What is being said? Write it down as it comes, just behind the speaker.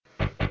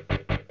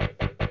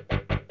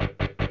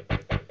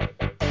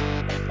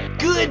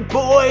Good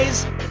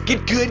boys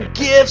get good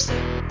gifts.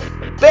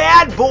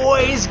 Bad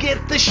boys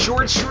get the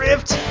short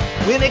shrift.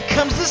 When it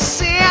comes to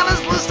Santa's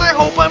list, I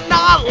hope I'm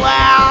not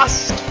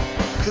last,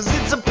 'cause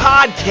it's a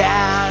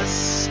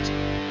podcast.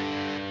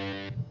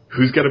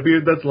 Who's got a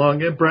beard that's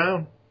long and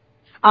brown?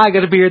 I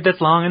got a beard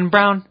that's long and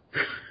brown.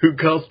 Who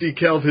calls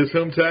DeKalb his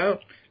hometown?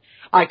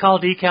 I call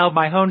DeKalb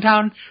my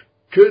hometown.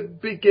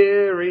 Could be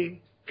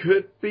Gary,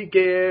 could be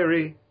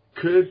Gary,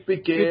 could be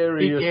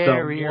Gary, Could be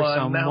Gary or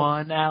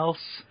someone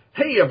else.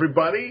 Hey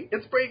everybody,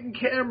 it's Brayden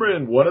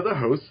Cameron, one of the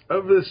hosts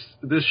of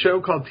this show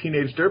called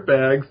Teenage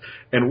Dirtbags,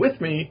 and with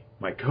me,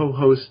 my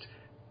co-host,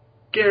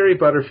 Gary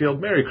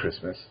Butterfield. Merry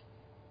Christmas.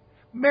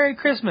 Merry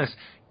Christmas.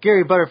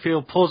 Gary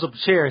Butterfield pulls up a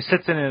chair,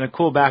 sits in it in a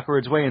cool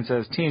backwards way, and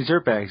says, Teenage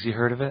Dirtbags, you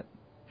heard of it?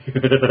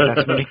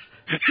 That's me.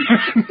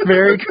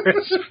 Merry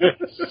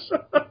Christmas.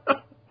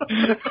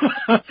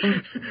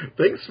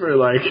 Thanks for,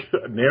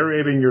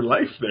 narrating your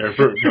life there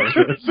for a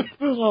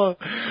moment.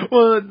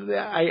 Well,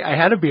 I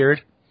had a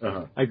beard.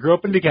 Uh-huh. I grew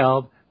up in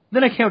DeKalb.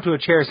 Then I came up to a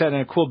chair, sat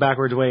in a cool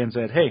backwards way, and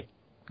said, hey,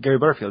 Gary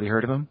Butterfield, you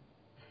heard of him?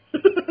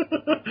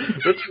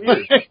 That's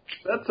weird.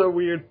 That's a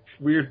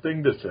weird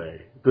thing to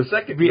say. The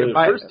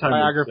first time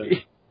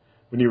biography.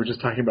 When you were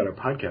just talking about a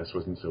podcast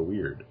wasn't so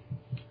weird.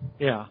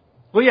 Yeah.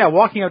 Well, yeah,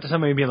 walking up to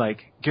somebody and being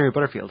like, Gary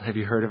Butterfield, have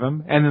you heard of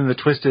him? And then the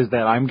twist is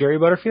that I'm Gary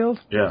Butterfield?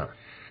 Yeah.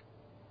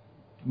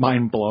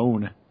 Mind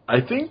blown.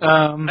 I think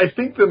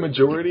the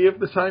majority of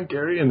the time,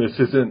 Gary, and this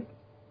isn't,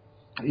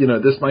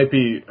 this might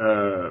be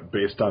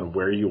based on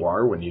where you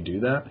are when you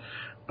do that,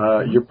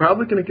 you're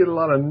probably going to get a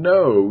lot of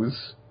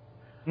no's.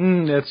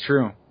 That's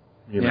true.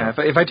 Yeah,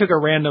 if I took a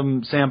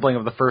random sampling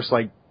of the first,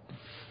 4,000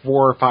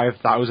 or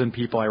 5,000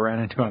 people I ran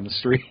into on the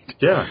street.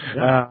 Yeah.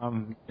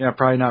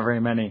 Probably not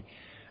very many.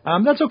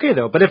 That's okay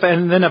though. But if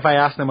I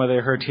asked them whether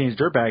they heard Teenage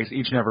Dirtbags,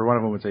 each and every one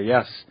of them would say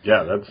yes.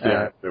 Yeah, that's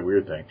the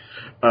weird thing.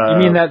 You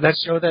mean that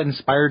show that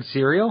inspired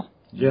Serial?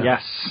 Yeah.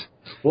 Yes.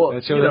 Well,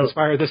 that show that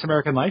inspired This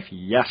American Life?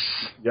 Yes.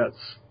 Yes.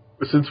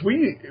 Since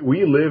we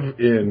live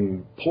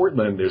in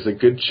Portland, there's a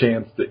good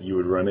chance that you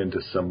would run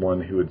into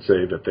someone who would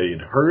say that they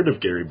had heard of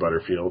Gary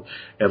Butterfield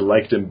and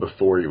liked him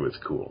before he was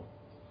cool.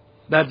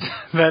 That's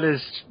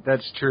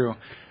true.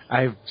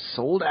 I've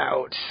sold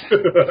out.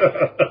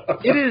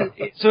 It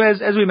is so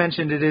as we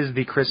mentioned, it is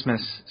the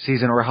Christmas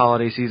season or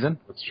holiday season.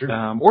 That's true.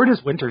 Or it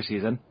is winter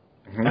season.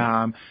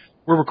 Mm-hmm.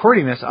 We're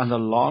recording this on the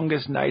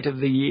longest night of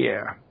the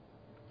year.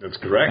 That's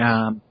correct.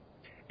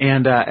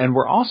 And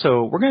we're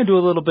going to do a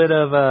little bit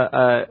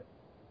of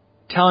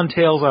telling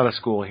tales out of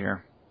school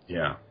here.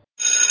 Yeah.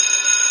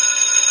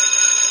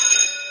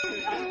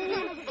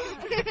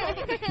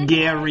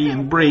 Gary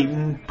and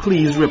Brayden,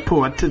 please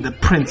report to the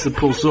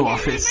principal's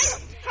office.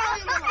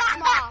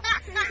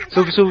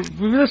 So we've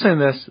been listening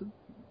to this.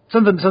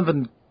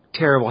 Something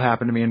terrible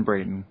happened to me and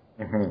Brayden.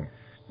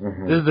 Mm-hmm.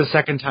 Mm-hmm. This is the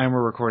second time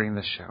we're recording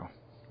this show.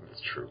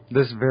 That's true.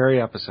 This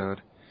very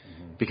episode,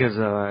 because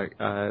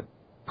a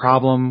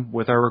problem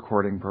with our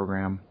recording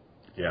program.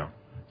 Yeah.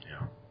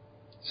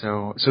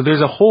 So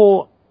there's a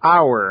whole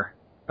hour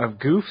of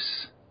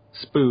goofs,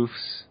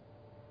 spoofs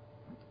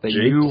that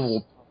Japes you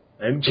will.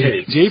 And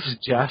capes. Japes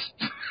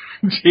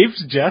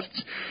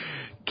jests.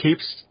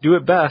 Capes do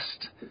it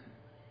best.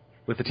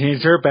 With the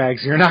Teenage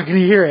Dirtbags, you're not going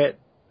to hear it,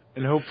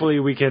 and hopefully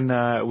we can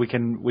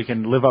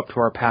live up to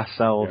our past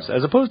selves,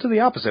 as opposed to the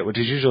opposite, which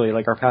is usually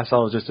our past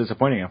selves just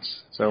disappointing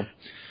us. So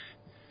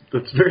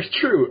that's very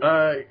true,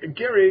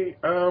 Gary.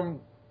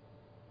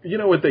 You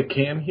know what they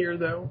can hear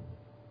though?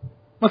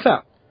 What's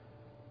that?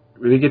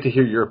 They get to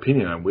hear your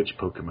opinion on which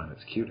Pokemon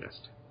is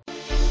cutest.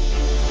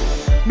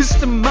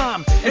 Mr.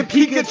 Mime and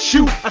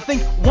Pikachu, I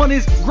think one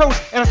is gross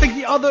and I think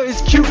the other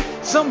is cute.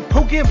 Some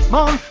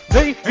Pokemon,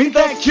 they ain't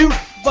that cute,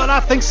 but I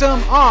think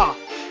some are.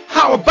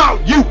 How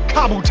about you,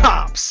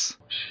 Cobbleptops?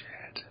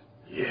 Shit.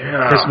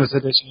 Yeah. Christmas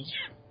edition.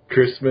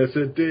 Christmas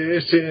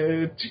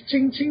edition.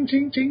 Ching, ching,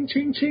 ching, ching,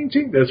 ching, ching,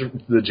 ching. That's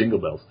the Jingle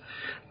Bells.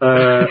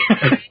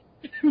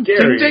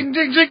 Gary. Ching, ching,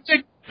 ching, ching,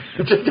 ching.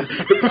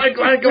 Clang,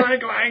 clang, clang,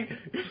 clang.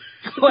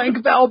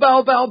 Clank, bell,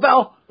 bell, bell,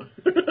 bell.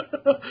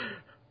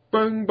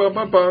 Bung, bung,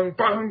 bung, bung,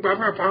 bung,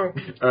 bung, bung.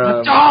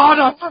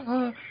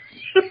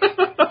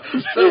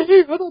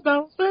 Say all the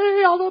bells,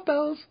 say all the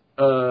bells.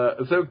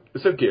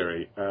 So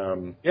Gary,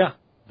 yeah.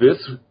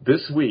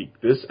 This week,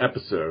 this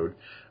episode,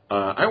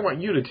 I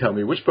want you to tell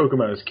me which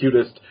Pokemon is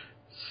cutest,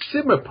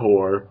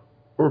 Simipour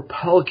or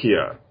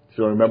Palkia. If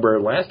you'll remember,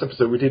 last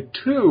episode we did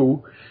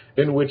two,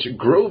 in which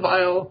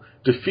Grovyle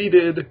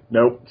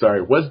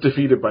was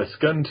defeated by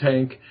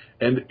Skuntank,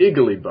 and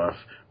Igglybuff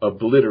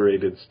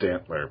obliterated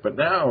Stantler. But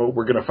now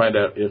we're going to find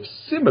out if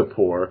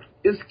Simipour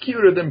is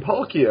cuter than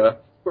Palkia,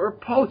 or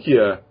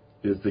Palkia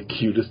is the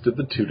cutest of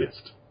the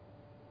tootest.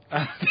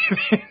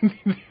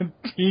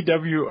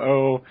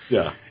 TWO.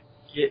 Yeah.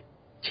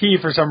 T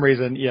for some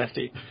reason,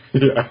 EST.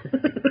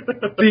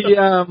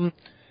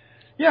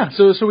 Yeah.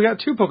 So we got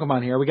two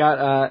Pokemon here. We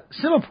got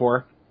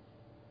Simipour,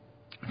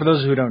 for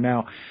those who don't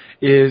know,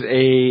 is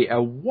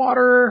a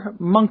water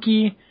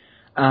monkey.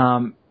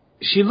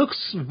 She looks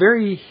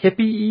very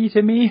hippie-y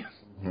to me.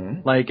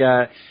 Mm-hmm. Like,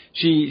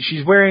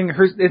 she's wearing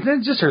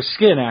it's just her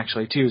skin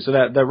actually too. So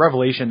that the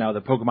revelation now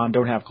that Pokemon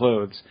don't have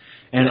clothes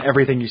and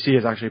everything you see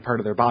is actually part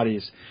of their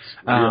bodies.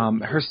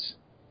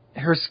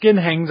 Her skin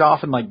hangs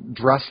off in like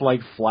dress-like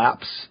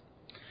flaps.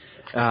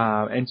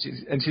 And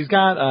she's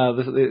got,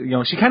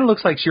 she kind of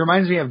looks like, she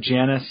reminds me of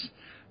Janice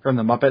from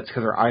the Muppets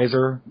because her eyes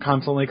are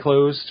constantly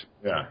closed.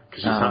 Yeah,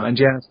 because she's hot. And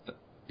Janice,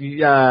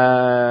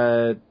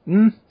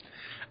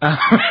 I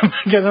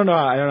don't know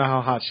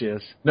how hot she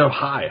is. No,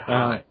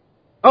 high.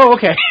 Oh,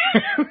 okay.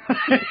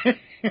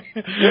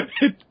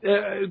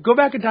 Go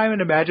back in time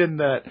and imagine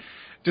that.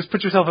 Just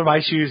put yourself in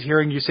my shoes,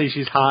 hearing you say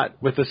she's hot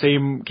with the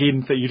same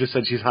cadence that you just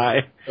said she's high.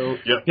 Oh,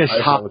 yeah, she's I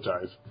hot.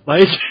 apologize.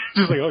 Like,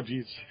 just like, oh,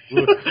 jeez.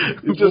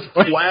 It's just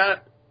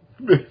flat,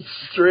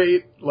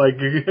 straight, like,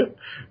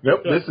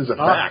 nope, this is a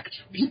fact.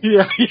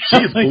 Yeah.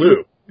 She's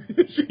blue.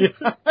 She's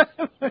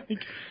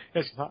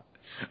hot.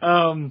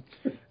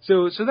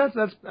 So that's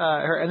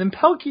her. And then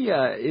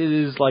Palkia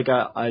is like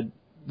a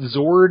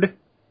Zord,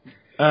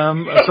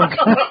 some kind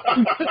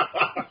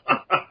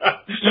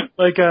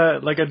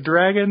of, like a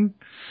dragon.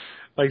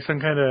 Like some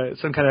kind of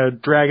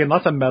dragon,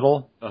 lots of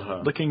metal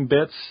looking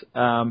bits,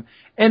 and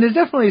it's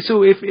definitely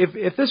so.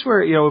 If this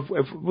were if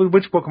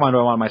which Pokemon do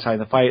I want on my side in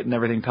the fight and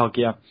everything,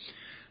 Palkia.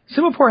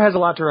 Simipour has a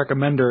lot to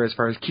recommend her as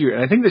far as cute,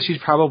 and I think that she's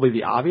probably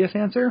the obvious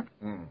answer.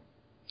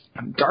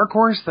 Dark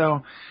Horse,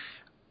 though,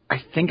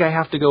 I think I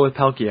have to go with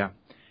Palkia,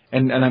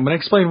 and I'm going to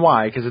explain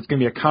why because it's going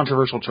to be a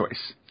controversial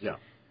choice. Yeah.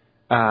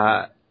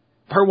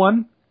 Part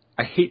one,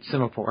 I hate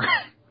Simipour.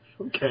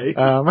 Okay.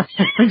 I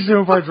think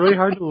Simipour is really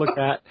hard to look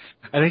at.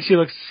 I think she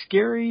looks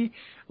scary.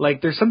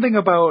 Like there's something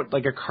about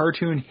like a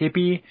cartoon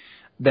hippie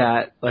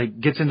that like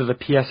gets into the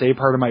PSA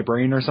part of my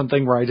brain or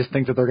something where I just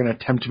think that they're going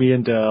to tempt me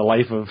into a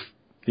life of,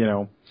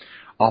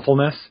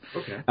 awfulness.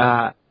 Okay.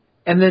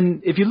 And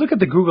then if you look at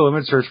the Google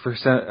image search for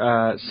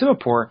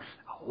Simipour,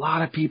 a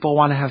lot of people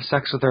want to have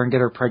sex with her and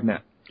get her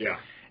pregnant. Yeah.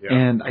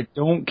 And I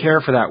don't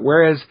care for that.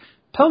 Whereas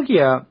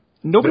Palkia,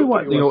 nobody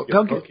wants to get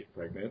Palkia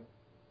pregnant.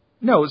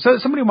 No, so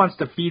somebody wants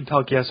to feed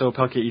Palkia so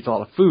Palkia eats a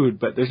lot of food,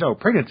 but there's no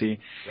pregnancy.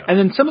 Yeah. And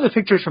then some of the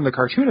pictures from the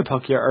cartoon of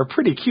Palkia are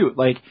pretty cute.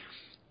 Like,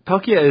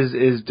 Palkia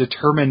is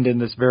determined in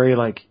this very,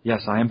 like,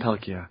 yes, I am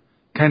Palkia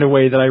kind of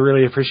way that I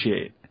really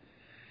appreciate.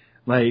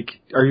 Like,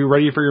 are you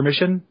ready for your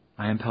mission?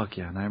 I am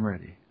Palkia, and I am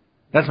ready.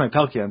 That's my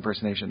Palkia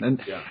impersonation.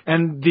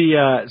 And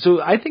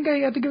so I think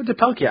I have to give it to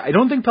Palkia. I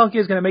don't think Palkia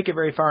is going to make it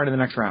very far into the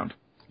next round.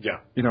 Yeah.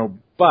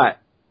 But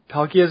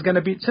Palkia is going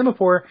to beat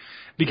Simipour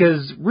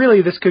because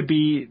really this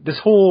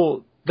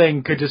whole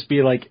thing could just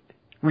be like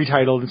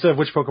retitled instead of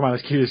which Pokemon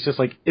is cute. It's just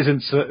like,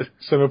 isn't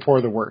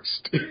Simipour the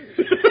worst?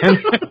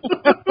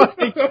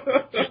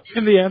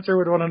 and the answer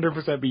would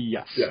 100% be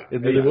yes. Yeah.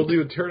 And then we'll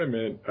do a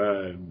tournament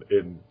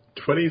in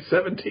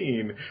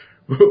 2017.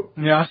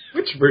 Yeah.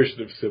 Which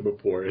version of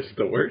Simipour is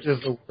the worst?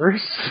 Is the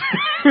worst?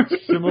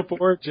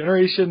 Simipour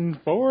Generation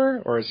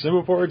 4 or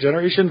Simipour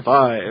Generation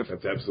 5?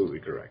 That's absolutely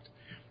correct.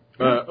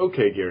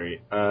 Okay,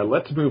 Gary,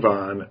 let's move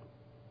on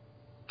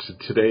to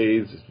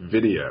today's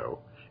video.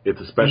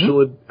 It's a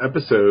special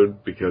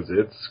episode because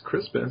it's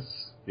Christmas.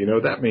 You know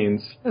what that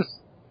means? Yes.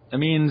 It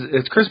means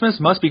it's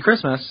Christmas, must be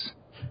Christmas.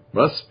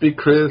 Must be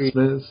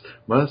Christmas,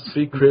 must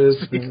be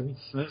Christmas.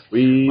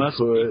 We must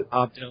be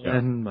Bob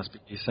Dylan, must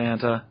be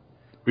Santa.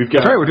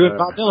 That's right, we're doing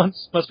Bob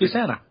Dylan's Must Be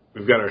Santa.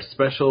 We've got our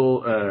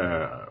special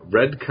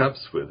red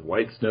cups with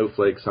white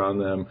snowflakes on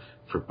them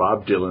for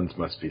Bob Dylan's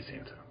Must Be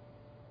Santa.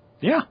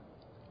 Yeah.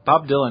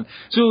 Bob Dylan.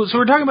 So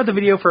we're talking about the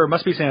video for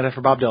Must Be Santa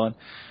for Bob Dylan,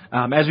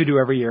 as we do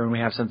every year and we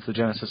have since the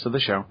genesis of the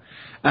show.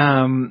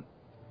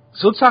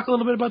 So let's talk a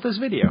little bit about this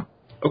video.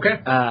 Okay.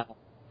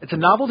 It's a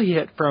novelty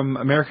hit from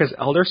America's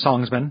elder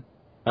songsman,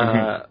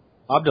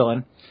 Bob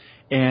Dylan,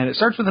 and it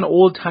starts with an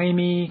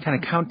old-timey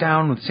kind of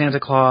countdown with Santa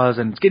Claus,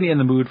 and it's getting you in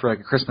the mood for like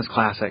a Christmas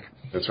classic.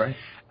 That's right.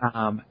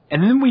 And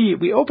then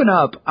we open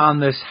up on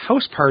this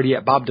house party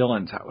at Bob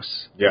Dylan's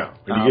house. Yeah,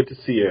 and you get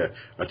to see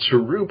a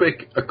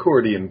cherubic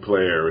accordion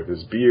player with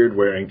his beard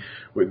wearing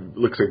what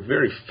looks like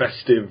very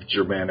festive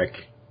Germanic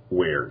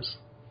wares.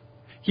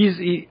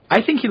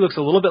 I think he looks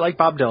a little bit like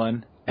Bob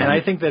Dylan, and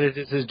I think that it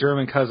is his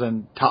German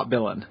cousin, Top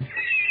Dylan.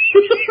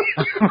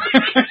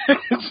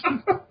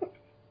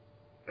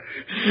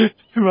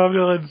 Bob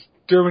Dylan's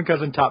German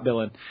cousin, Top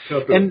Dylan.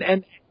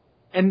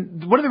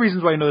 And one of the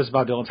reasons why I know this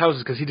about Dylan's house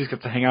is because he just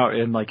gets to hang out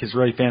in like his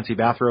really fancy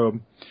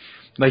bathrobe.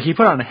 Like he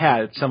put on a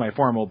hat, it's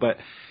semi-formal, but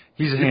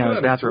he's just hanging out in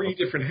his bathrobe. 3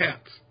 different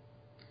hats.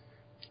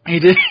 He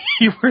did.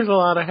 He wears a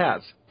lot of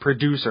hats.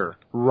 Producer,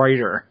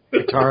 writer,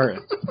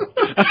 guitarist.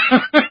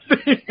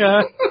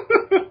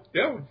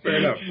 Yeah, fair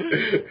enough.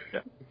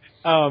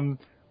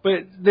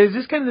 But there's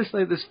this kind of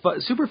this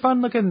super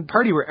fun looking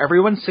party where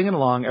everyone's singing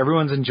along,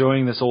 everyone's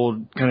enjoying this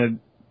old kind of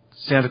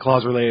Santa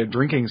Claus related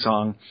drinking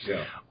song.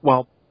 Yeah.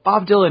 While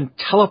Bob Dylan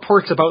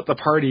teleports about the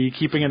party,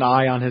 keeping an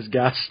eye on his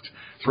guests,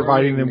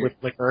 providing them with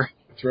liquor.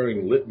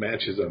 Throwing lit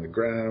matches on the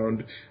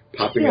ground,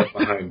 popping up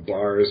behind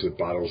bars with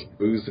bottles of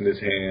booze in his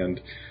hand.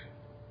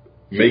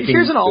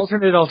 Here's an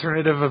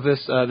alternative of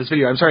this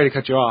video. I'm sorry to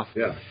cut you off.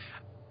 Yeah.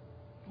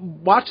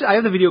 watch. I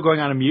have the video going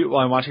on mute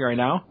while I'm watching it right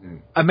now.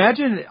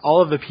 Imagine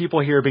all of the people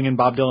here being in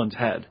Bob Dylan's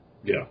head.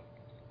 Yeah.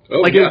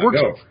 Oh, yeah, it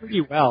works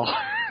pretty well.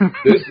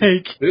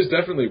 There's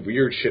definitely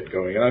weird shit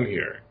going on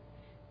here.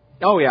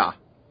 Oh, yeah.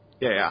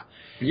 Yeah.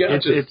 Yeah,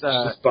 it's just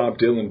Bob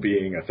Dylan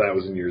being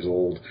 1,000 years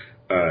old,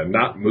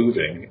 not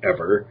moving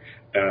ever,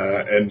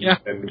 and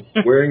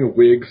wearing a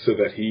wig so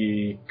that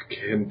he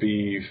can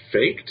be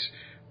faked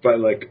by,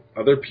 like,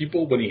 other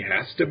people when he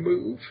has to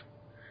move.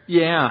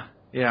 Yeah.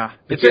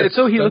 It's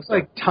so he looks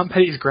like Tom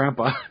Petty's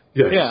grandpa.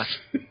 Yes. Yeah.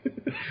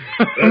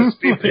 Must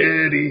be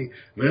petty.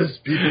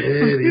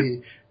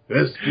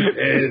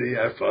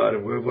 I fought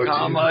in World War II.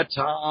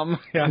 Tom.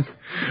 Yeah.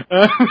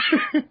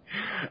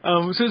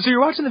 So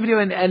you're watching the video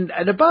and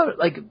about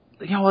like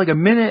a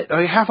minute,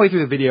 or halfway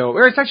through the video,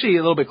 or it's actually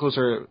a little bit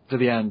closer to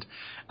the end,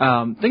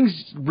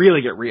 things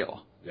really get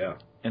real. Yeah.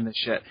 In this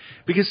shit.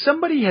 Because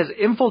somebody has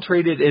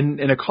infiltrated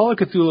in a Call of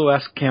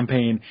Cthulhu-esque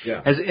campaign,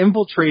 has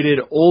infiltrated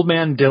Old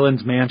Man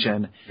Dylan's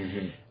mansion,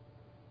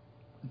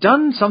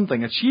 done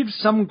something, achieved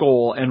some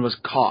goal, and was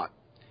caught.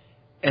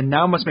 And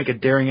now must make a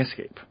daring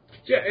escape.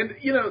 Yeah, and,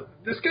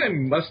 this guy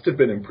must have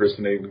been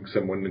impersonating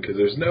someone, because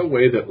there's no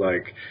way that,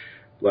 like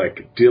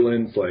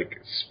Dylan's,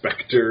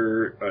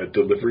 Spectre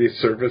delivery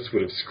service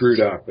would have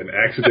screwed up and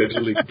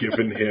accidentally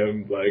given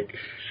him,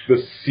 the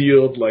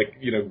sealed,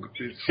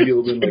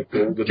 sealed in,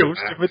 golden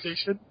ghost wax,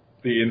 invitation?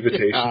 The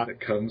invitation that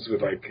comes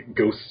with,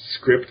 ghost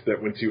script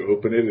that once you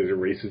open it, it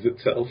erases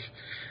itself.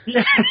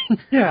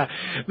 Yeah.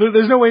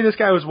 There's no way this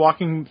guy was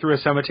walking through a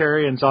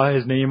cemetery and saw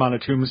his name on a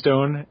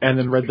tombstone and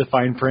then read the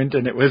fine print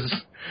and it was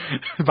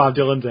Bob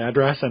Dylan's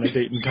address and a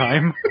date and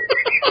time.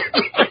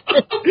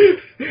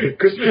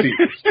 Christmas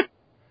Eve.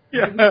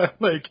 Yeah,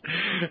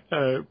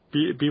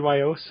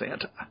 BYO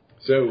Santa.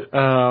 So,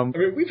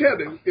 we've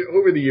had,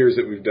 over the years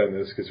that we've done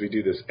this, because we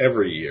do this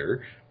every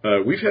year,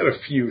 we've had a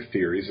few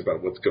theories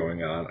about what's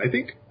going on. I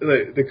think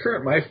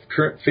my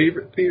current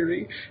favorite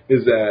theory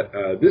is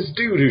that this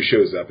dude who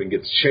shows up and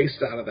gets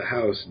chased out of the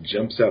house and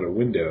jumps out a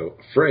window,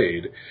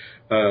 afraid,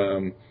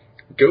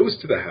 goes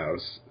to the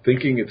house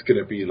thinking it's going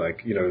to be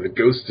the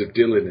ghost of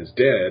Dylan is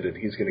dead, and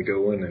he's going to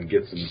go in and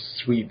get some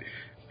sweet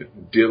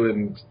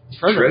Dylan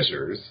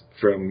treasures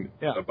from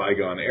a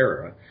bygone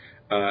era.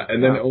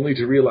 And then only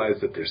to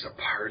realize that there's a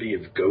party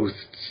of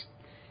ghosts.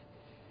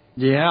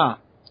 Yeah.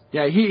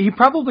 Yeah, he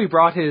probably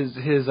brought his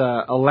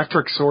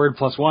electric sword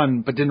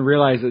 +1, but didn't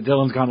realize that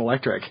Dylan's gone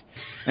electric.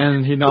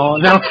 And he now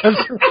has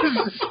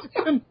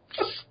resistance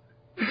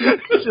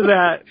to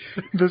that.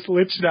 This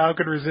lich now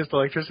can resist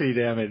electricity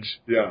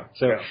damage. Yeah.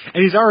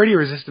 And he's already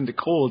resistant to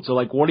cold, so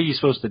what are you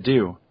supposed to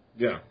do?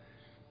 Yeah.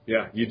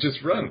 Yeah, you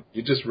just run.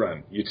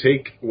 You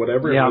take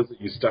whatever it is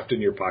that you stuffed in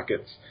your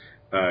pockets.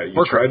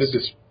 You try to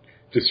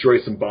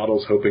destroy some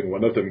bottles, hoping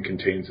one of them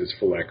contains his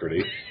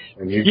phylactery,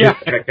 and you get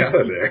the heck out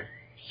of there.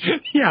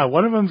 Yeah,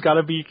 one of them's got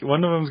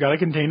to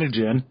contain a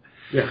gin.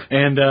 Yeah,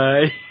 and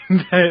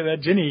that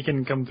ginny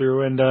can come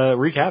through and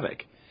wreak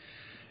havoc.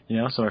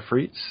 Some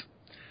frites.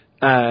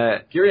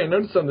 Gary, I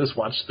noticed on this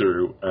watch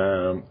through,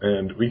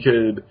 and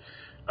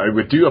I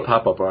would do a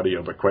pop-up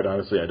audio, but quite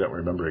honestly, I don't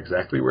remember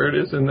exactly where it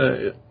is in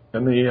the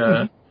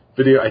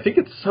video. I think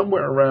it's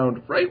somewhere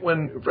around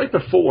right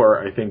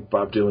before I think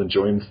Bob Dylan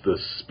joins the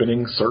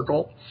spinning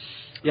circle.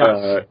 Yes.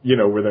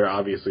 Where they're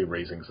obviously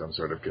raising some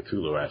sort of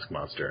Cthulhu-esque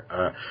monster.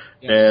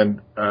 Yes.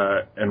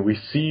 And we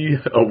see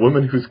a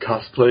woman who's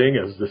cosplaying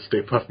as the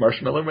Stay Puft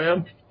Marshmallow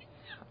Man.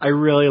 I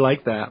really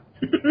like that.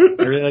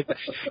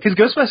 Because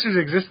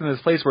Ghostbusters exists in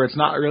this place where it's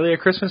not really a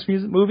Christmas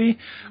movie,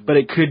 but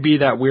it could be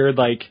that weird,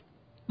 like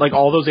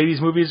all those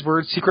 80s movies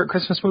were secret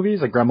Christmas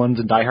movies, like Gremlins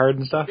and Die Hard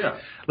and stuff. Yeah.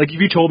 Like, if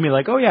you told me,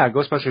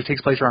 Ghostbusters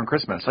takes place around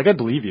Christmas, I'd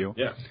believe you.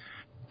 Yeah.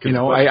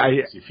 I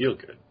makes you feel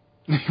good.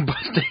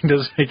 Busting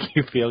does make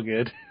you feel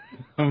good.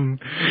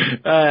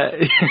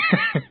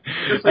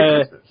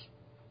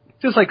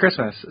 Just like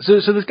Christmas.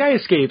 So this guy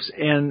escapes,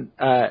 and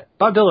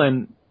Bob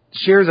Dylan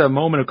shares a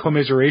moment of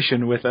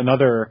commiseration with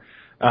another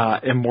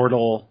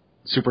immortal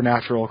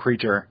supernatural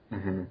creature,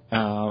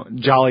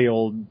 jolly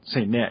old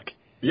Saint Nick.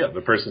 Yeah,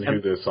 the person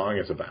who the song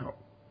is about.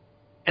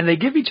 And they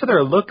give each other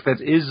a look that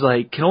is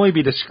can only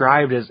be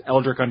described as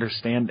Eldritch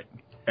understanding.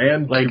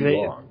 And too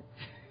long.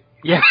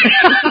 Yeah.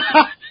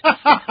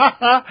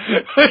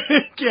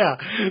 Yeah.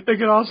 It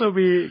can also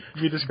be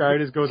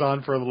described as goes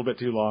on for a little bit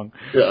too long.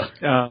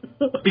 Yeah.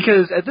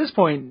 Because at this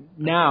point,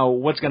 now,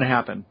 what's going to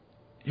happen?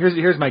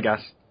 Here's my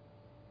guess.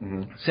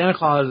 Mm-hmm. Santa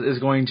Claus is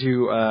going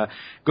to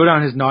go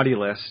down his naughty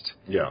list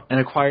and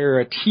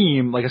acquire a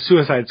team, like a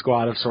Suicide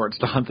Squad of sorts,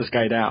 to hunt this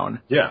guy down.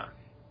 Yeah.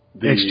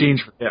 In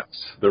exchange for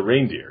gifts. The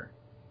reindeer.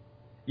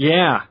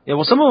 Yeah.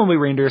 Well, some of them will be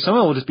reindeer. Some of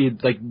them will just be,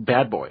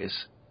 bad boys.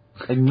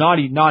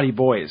 Naughty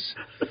boys.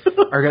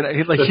 Are gonna,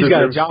 he's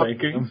got a job.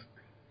 Spankings?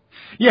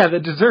 Yeah,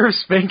 that deserve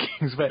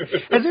spankings. But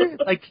is there,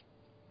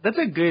 that's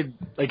a good,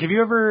 have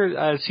you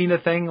ever seen a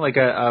thing,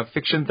 a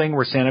fiction thing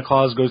where Santa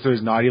Claus goes through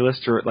his naughty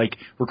list to,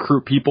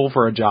 recruit people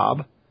for a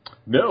job?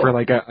 No. For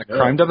like a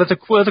crime dub. That's a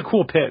cool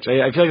pitch.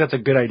 I feel like that's a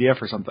good idea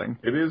for something.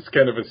 It is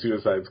kind of a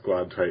Suicide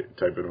Squad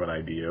type of an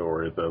idea,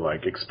 or the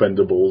like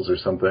Expendables or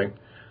something.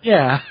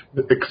 Yeah.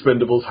 The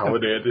Expendables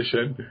Holiday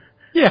Edition.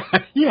 Yeah.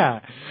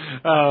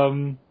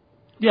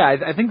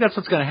 I think that's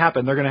what's going to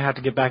happen. They're going to have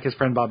to get back his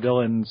friend Bob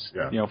Dylan's,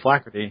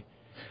 Flaherty.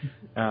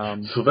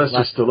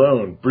 Sylvester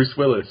Stallone, Bruce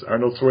Willis,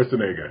 Arnold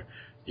Schwarzenegger.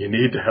 You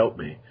need to help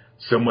me.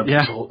 Someone's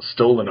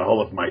stolen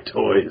all of my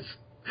toys.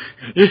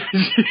 I'm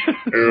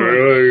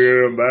really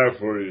get them back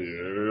for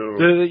you.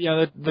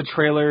 The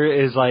trailer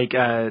is like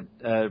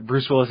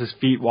Bruce Willis's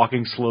feet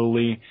walking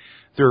slowly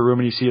through a room,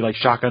 and you see like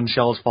shotgun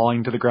shells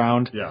falling to the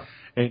ground. Yeah.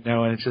 And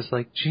it's just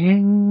like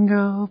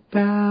jingle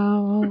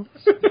bells,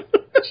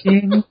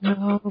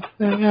 jingle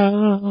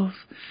bells,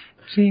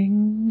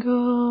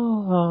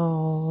 jingle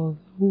all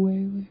the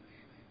way.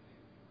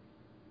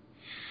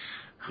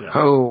 Yeah.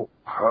 Ho,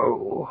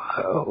 ho,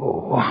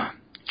 ho.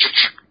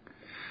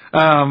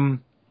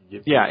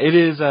 Yeah, it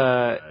is,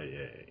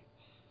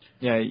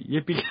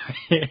 yippee.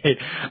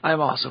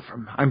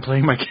 I'm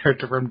playing my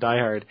character from Die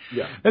Hard.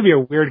 Yeah. That'd be a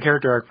weird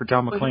character arc for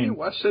John McClane. Have you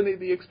watched any of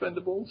the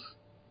Expendables?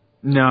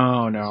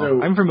 No.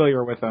 So, I'm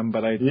familiar with them,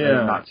 but I'm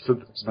not. So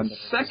the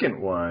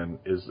second one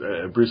is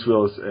Bruce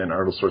Willis and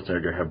Arnold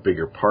Schwarzenegger have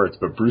bigger parts,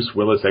 but Bruce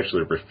Willis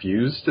actually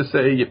refused to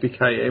say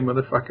yippee-ki-yay,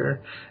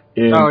 motherfucker,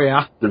 in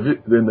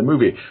the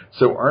movie.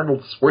 So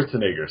Arnold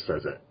Schwarzenegger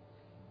says it.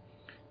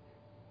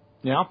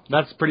 Yeah,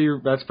 that's pretty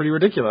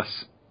ridiculous.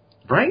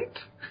 Right?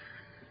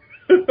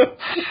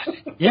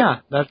 Yeah,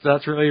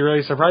 that's really,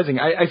 really surprising.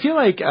 I feel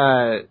like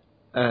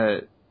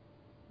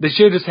they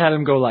should have just had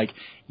him go like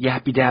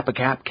yappy dappa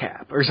cap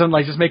cap or something,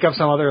 like just make up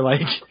some other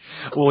like,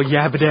 well,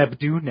 yabba dabba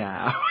do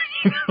now.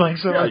 Like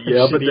some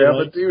yabba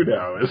dabba do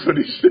now is what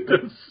he should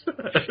have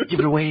said. Give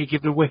it away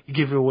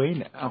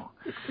now.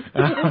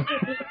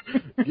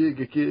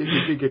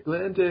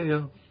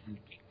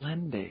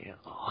 Glendale.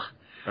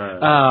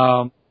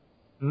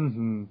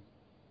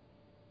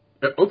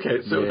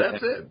 Okay, so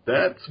that's it.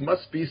 That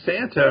must be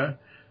Santa.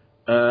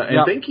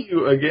 And thank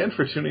you again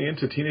for tuning in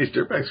to Teenage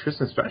Dirtbags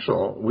Christmas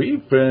Special.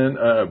 We've been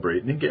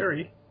Brayden and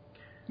Gary.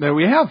 There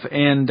we have,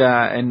 and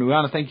we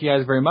want to thank you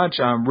guys very much.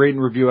 Rate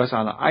and review us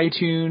on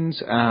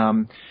iTunes.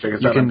 Check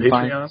us out on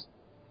Patreon.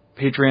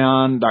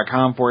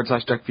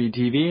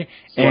 Patreon.com/DuckFeedTV.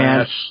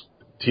 And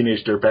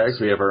Teenage Dirtbags.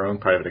 We have our own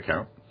private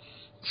account.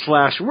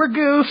 /We're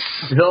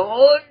Goose.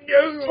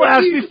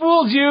 /We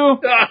fooled you.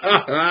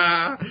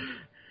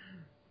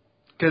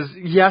 Because,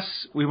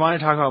 yes, we want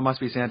to talk about Must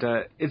Be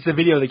Santa. It's the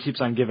video that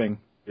keeps on giving.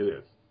 It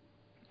is.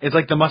 It's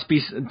like the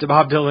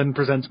Bob Dylan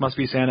presents Must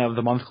Be Santa of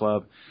the Month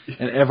Club.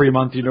 And every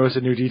month you notice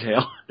a new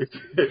detail.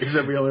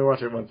 Except we only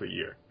watch it once a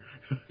year.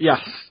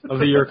 Yes, of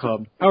the Year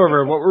Club.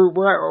 However, what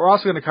we're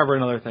also going to cover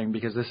another thing,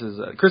 because this is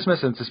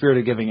Christmas and it's the spirit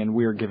of giving, and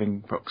we're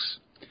giving folks.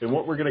 And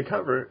what we're going to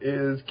cover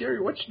is,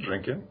 Gary, what you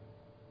drinking?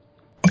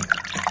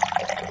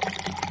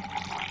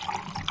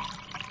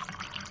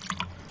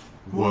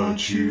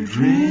 What you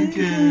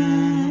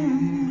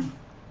drinking?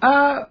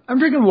 I'm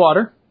drinking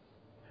water.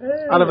 Hey.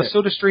 Out of a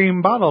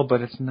SodaStream bottle, but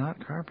it's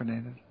not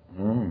carbonated.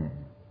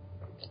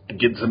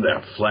 Get some of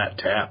that flat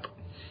tap.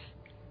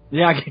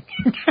 Yeah,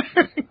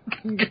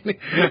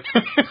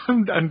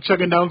 I'm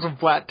chugging down some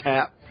flat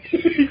tap.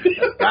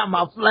 Got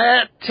my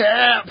flat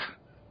tap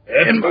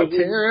and my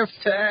tariff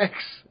tax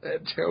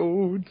at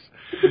Toads.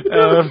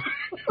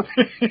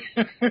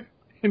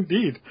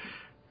 Indeed.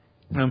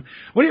 Brayden,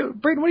 what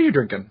are you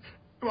drinking?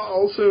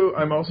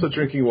 I'm also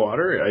drinking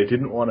water. I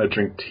didn't want to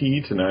drink tea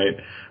tonight,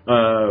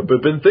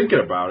 but been thinking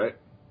about it.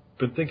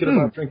 Been thinking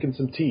about drinking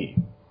some tea.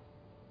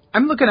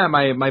 I'm looking at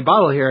my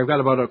bottle here. I've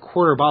got about a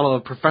quarter bottle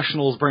of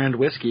Professionals brand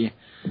whiskey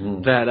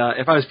that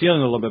if I was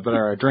feeling a little bit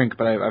better, I'd drink,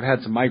 but I've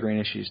had some migraine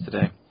issues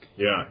today.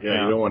 Yeah, you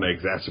don't want to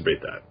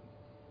exacerbate that.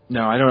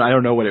 No, I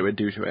don't know what it would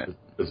do to it.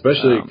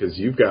 Especially because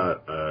you've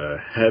got some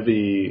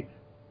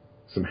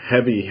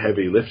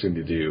heavy lifting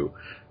to do.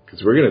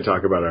 Because we're going to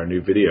talk about our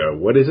new video.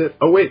 What is it?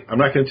 Oh, wait, I'm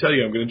not going to tell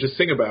you. I'm going to just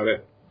sing about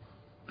it.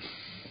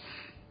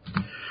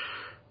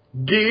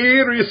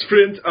 Gary's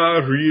friends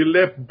are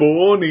really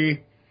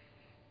bony.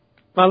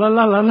 La la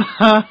la la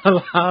la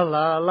la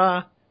la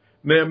la.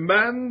 Med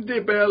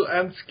mandible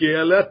and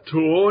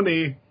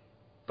skeletoni.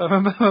 Ba ba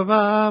ba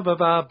ba ba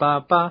ba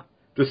ba ba.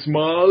 The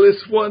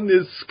smallest one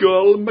is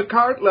Skull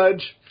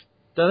McCartledge.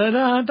 Da da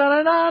da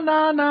da da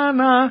na na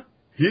na.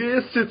 He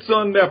sits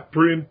on that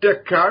printer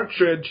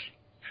cartridge.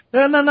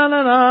 Na na na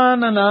na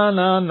na na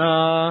na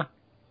na.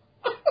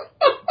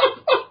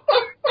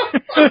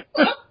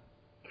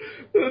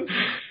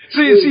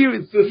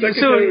 It's the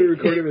second time we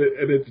recorded it,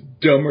 and it's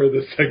dumber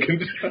the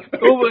second time.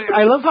 Oh,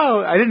 I love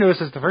how I didn't notice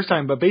this the first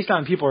time, but based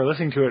on people who are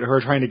listening to it who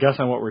are trying to guess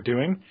on what we're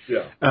doing, we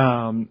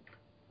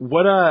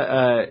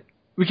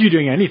could be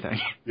doing anything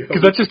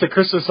because that's just a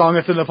Christmas song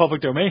that's in the public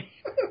domain.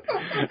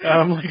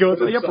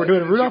 We're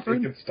doing Rudolph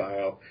the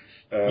style.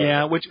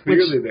 Which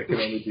clearly there can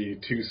only be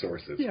two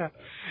sources. Yeah.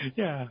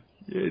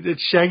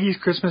 It's Shaggy's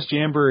Christmas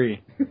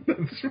Jamboree.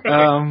 That's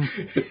right.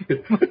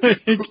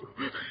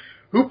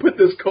 Who put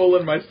this coal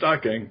in my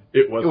stocking?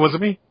 It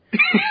wasn't me.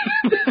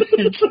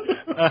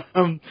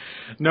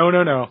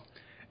 No.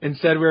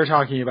 Instead, we were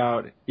talking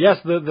about, yes,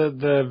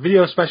 the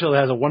video special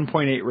has a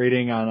 1.8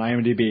 rating on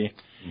IMDb.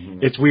 Mm-hmm.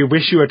 It's We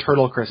Wish You a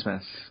Turtle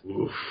Christmas.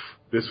 Oof.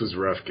 This was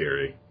rough,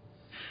 Gary.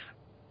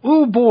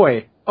 Ooh,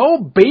 boy. Oh,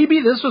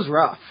 baby, this was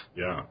rough.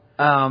 Yeah.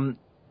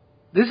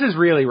 This is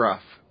really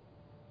rough.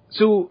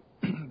 So,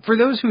 for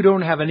those who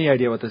don't have any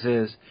idea what this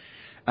is,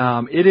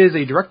 it is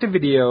a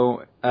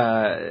direct-to-video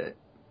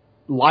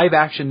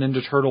live-action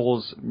Ninja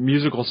Turtles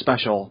musical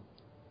special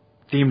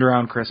themed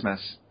around Christmas.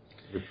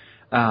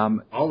 All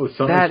the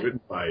songs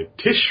written by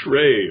Tish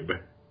Rabe.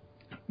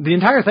 The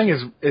entire thing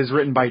is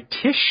written by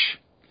Tish.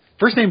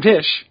 First name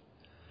Tish,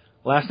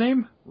 last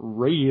name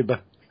Rabe.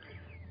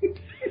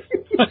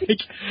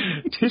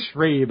 Tish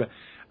Rabe,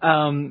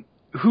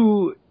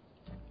 who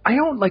I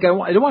don't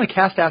want to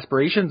cast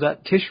aspirations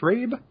at Tish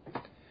Rabe,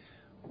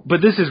 but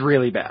this is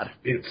really bad.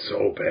 It's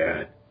so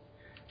bad.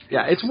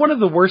 Yeah, it's one of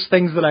the worst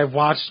things that I've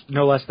watched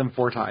no less than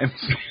 4 times.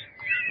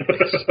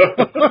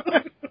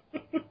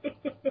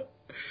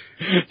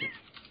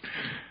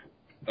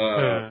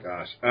 Oh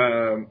gosh,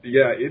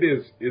 yeah, it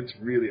is. It's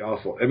really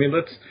awful. I mean,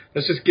 let's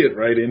just get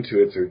right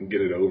into it so we can get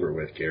it over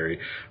with, Gary.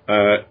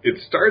 It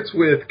starts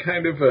with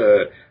kind of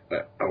a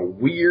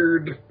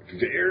weird,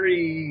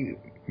 very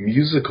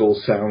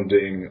musical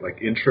sounding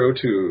like intro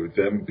to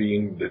them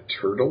being the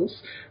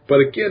Turtles, but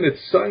again, it's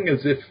sung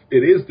as if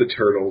it is the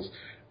Turtles,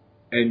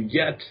 and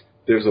yet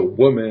there's a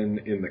woman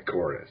in the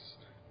chorus.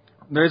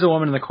 There's a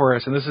woman in the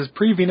chorus, and this is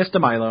pre-Venus de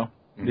Milo,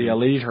 the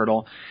Lady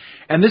Turtle.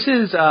 And this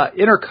is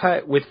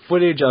intercut with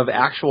footage of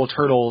actual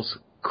turtles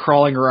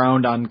crawling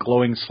around on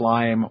glowing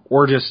slime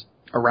or just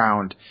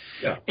around.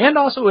 Yeah. And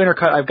also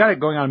intercut, I've got it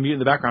going on mute in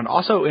the background,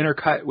 also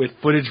intercut with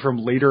footage from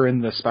later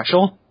in the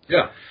special.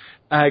 Yeah.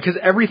 Because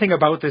everything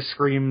about this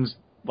screams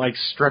like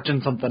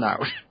stretching something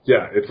out.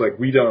 Yeah, it's like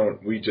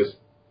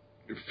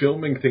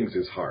filming things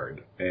is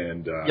hard.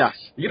 And, yes.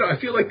 I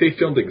feel like they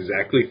filmed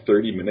exactly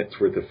 30 minutes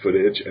worth of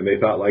footage, and they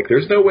thought, like,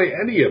 there's no way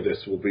any of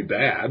this will be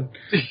bad.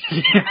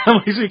 Yeah,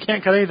 at least we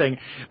can't cut anything.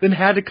 Then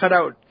had to cut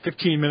out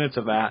 15 minutes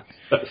of that,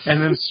 and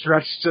then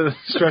stretch to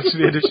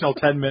the additional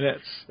 10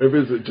 minutes. It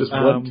was just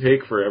one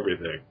take for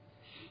everything.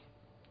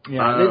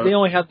 Yeah, they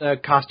only had the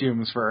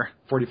costumes for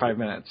 45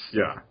 minutes.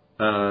 Yeah.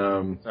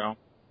 So.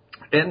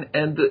 And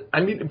I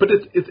mean, but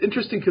it's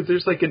interesting because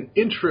there's like an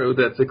intro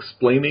that's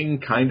explaining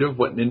kind of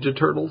what Ninja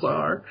Turtles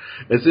are,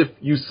 as if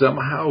you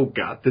somehow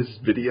got this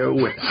video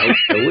without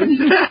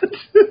knowing that.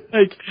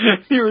 Like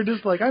you were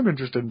just like, I'm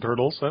interested in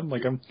turtles. You're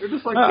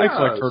just like, I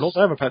collect turtles.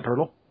 I have a pet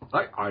turtle.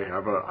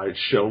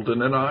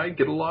 Sheldon and I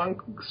get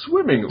along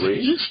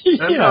swimmingly.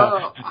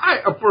 Yeah.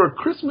 And for a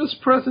Christmas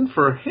present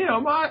for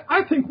him,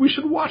 I think we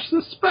should watch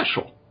this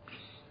special.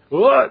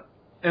 What?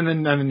 And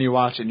then you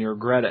watch it and you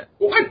regret it.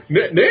 What?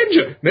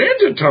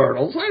 Ninja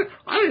Turtles?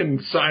 I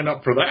didn't sign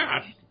up for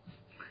that.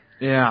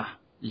 Yeah.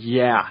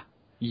 Yeah.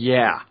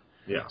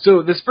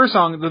 So this first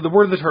song, the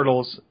Word of the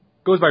Turtles,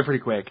 goes by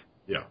pretty quick.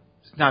 Yeah.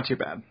 It's not too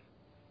bad.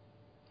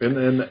 And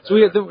then so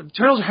the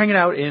turtles are hanging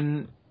out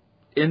in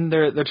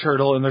the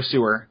turtle in their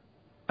sewer,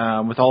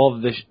 with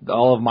all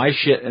of my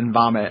shit and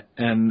vomit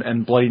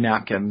and bloody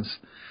napkins,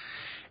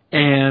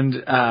 and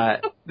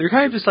they're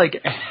kind of just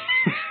like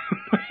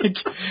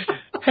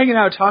hanging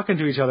out, talking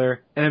to each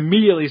other, and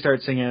immediately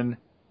start singing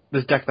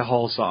this Deck the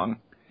Halls song.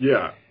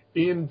 Yeah,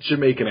 in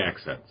Jamaican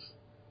accents.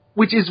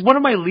 Which is one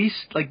of my least,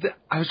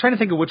 I was trying to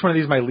think of which one of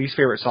these is my least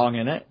favorite song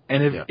in it,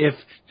 and if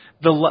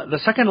the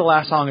second to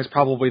last song is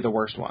probably the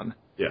worst one.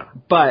 Yeah.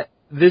 But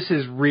this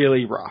is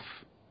really rough.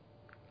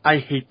 I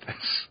hate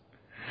this.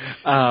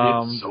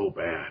 It's so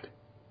bad.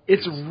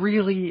 It's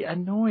really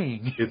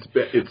annoying.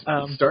 It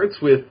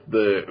starts with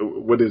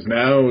what is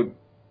now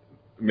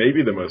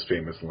maybe the most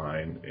famous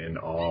line in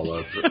all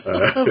of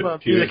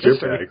Teenage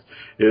Dirtbags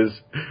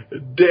is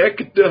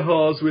 "Deck the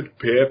halls with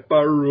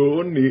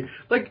pepperoni."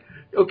 Like,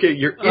 okay,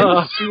 you're in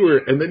the sewer,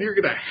 and then you're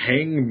gonna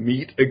hang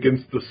meat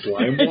against the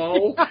slime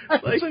wall.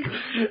 Like,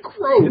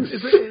 gross.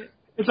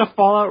 It's a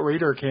Fallout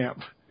Raider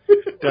camp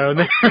down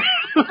there.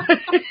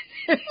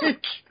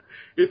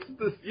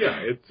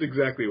 It's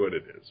exactly what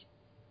it is.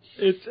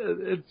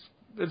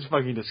 It's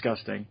fucking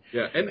disgusting.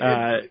 Yeah, and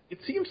it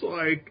seems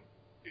like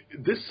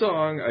this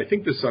song, I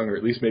think this song, or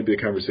at least maybe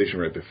the conversation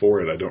right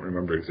before it, I don't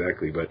remember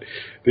exactly, but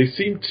they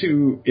seem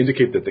to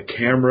indicate that the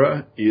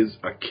camera is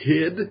a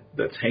kid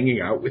that's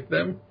hanging out with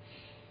them.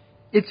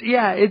 It's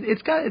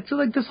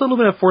like this little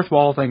bit of fourth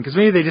wall thing, because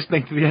maybe they just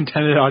think the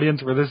intended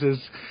audience where this is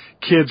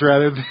kids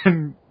rather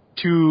than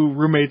two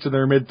roommates in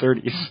their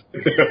mid-30s.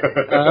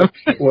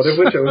 One of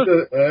which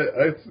was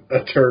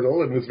a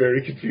turtle and was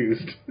very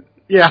confused.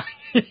 Yeah.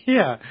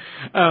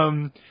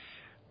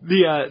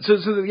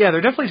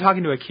 They're definitely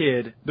talking to a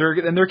kid.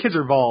 Their kids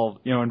are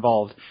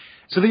involved.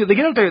 So they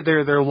get out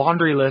their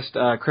laundry list,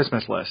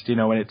 Christmas list,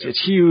 and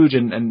it's huge,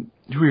 and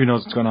who even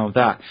knows what's going on with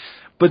that.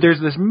 But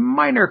there's this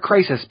minor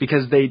crisis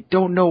because they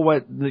don't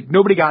know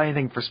nobody got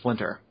anything for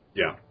Splinter.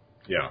 Yeah.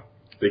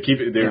 They keep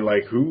it. They're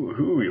like,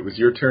 who? It was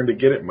your turn to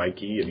get it,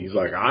 Mikey. And he's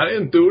like, I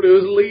didn't do it. It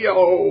was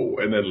Leo.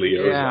 And then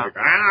Leo's like,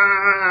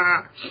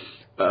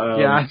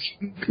 yeah,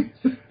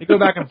 they go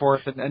back and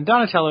forth, and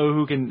Donatello,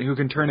 who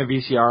can turn a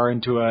VCR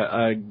into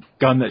a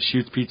gun that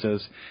shoots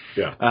pizzas.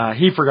 Yeah.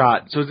 He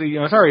forgot, so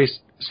it's already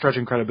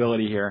stretching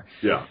credibility here.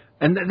 Yeah.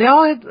 And they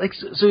all had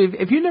so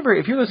if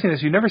you're listening to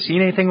this, you've never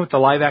seen anything with the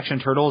live action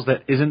turtles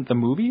that isn't the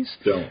movies.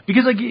 Don't.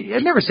 Because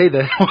I'd never say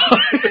that.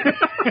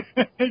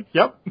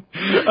 Yep.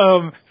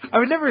 I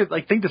would never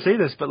think to say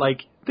this, but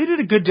they did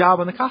a good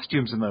job on the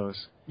costumes in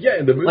those. Yeah,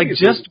 in the movies,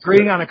 just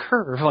grading on a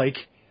curve,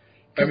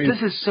 I mean,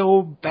 this is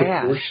so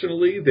bad.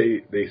 Proportionally,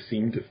 they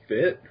seem to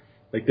fit.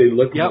 They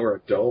look more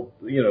adult.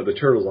 The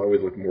turtles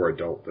always look more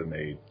adult than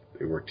they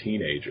were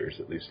teenagers,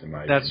 at least in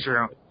my opinion. That's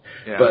true.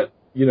 Yeah. But,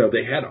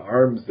 they had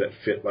arms that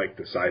fit,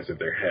 the size of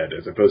their head,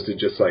 as opposed to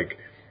just,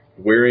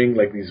 wearing,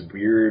 these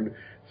weird,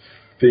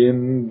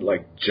 thin,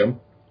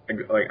 jump...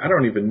 I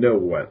don't even know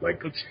what.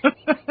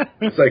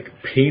 It's,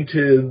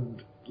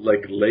 painted,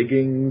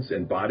 leggings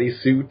and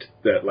bodysuit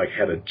that,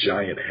 had a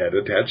giant head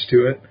attached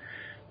to it.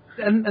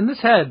 And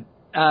this head...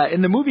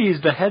 in the movies,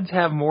 the heads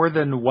have more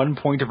than one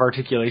point of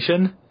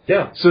articulation.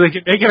 Yeah. So they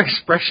can make an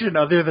expression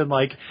other than,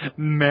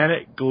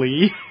 manic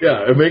glee.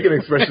 Yeah, and make an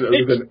expression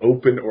other than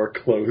open or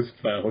closed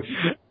mouth.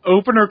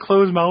 Open or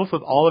closed mouth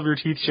with all of your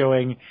teeth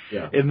showing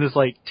in this,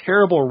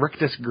 terrible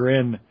rictus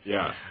grin.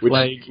 Yeah.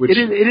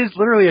 It is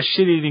literally a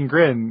shit-eating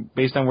grin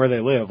based on where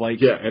they live.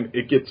 Yeah, and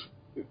it gets...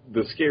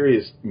 The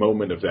scariest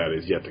moment of that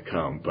is yet to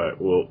come,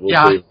 but we'll say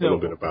a little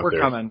bit about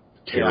their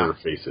terror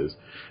faces.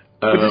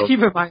 But just keep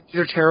in mind, these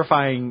are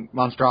terrifying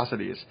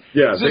monstrosities.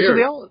 Yeah, so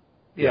they all...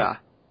 Yeah.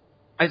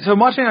 So I'm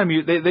watching on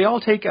mute. They all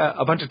take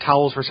a bunch of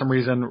towels for some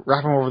reason,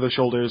 wrap them over their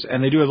shoulders,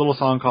 and they do a little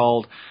song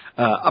called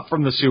 "Up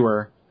from the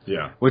Sewer."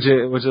 Yeah, which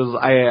is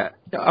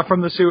 "Up from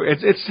the Sewer."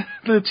 It's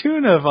the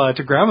tune of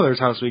 "To Grandmother's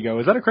House We Go."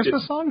 Is that a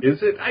Christmas song?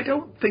 Is it? I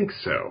don't think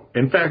so.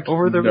 In fact,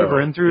 over the river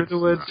and through the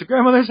woods, to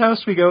Grandmother's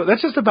house we go.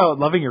 That's just about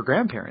loving your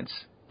grandparents.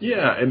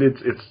 Yeah, and it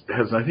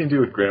has nothing to do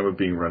with Grandma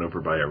being run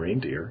over by a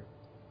reindeer.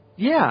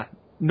 Yeah,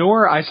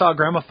 nor I saw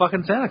Grandma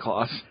fucking Santa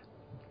Claus.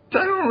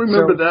 I don't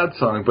remember that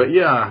song, but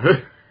yeah.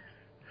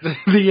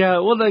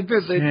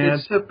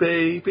 Santa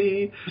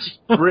baby,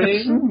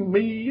 bring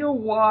me a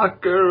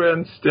walker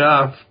and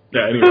stuff.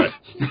 Yeah, anyway.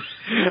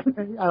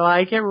 I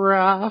like it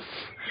rough.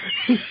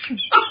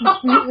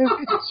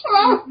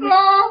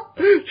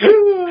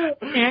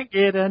 Can't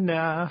get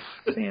enough,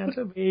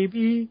 Santa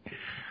baby.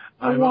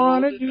 I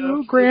want a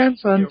new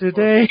grandson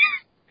today.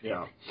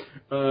 Yeah.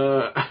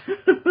 So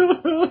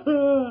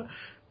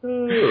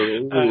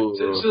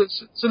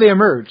they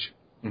emerge.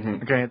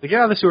 Mm-hmm. Okay, they get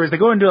out of the sewers. They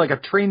go into a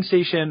train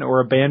station or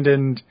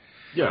abandoned,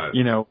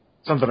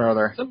 something or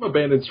other. Some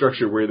abandoned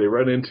structure where they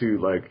run into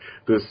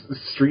the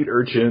street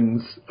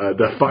urchins,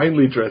 the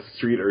finely dressed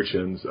street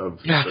urchins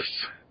of. Yes.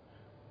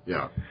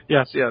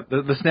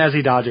 The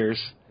snazzy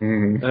Dodgers.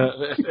 Mm-hmm.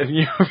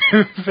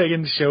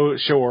 Fagin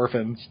show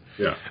orphans.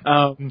 Yeah.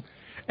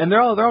 And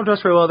they're all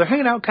dressed very well. They're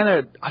hanging out, kind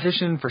of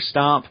auditioning for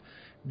Stomp,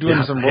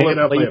 doing some hanging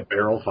out by a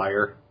barrel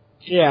fire.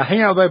 Yeah,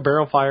 hanging out by a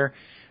barrel fire.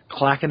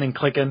 Clacking and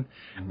clicking.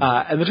 Mm-hmm.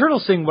 And the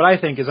Turtles sing what I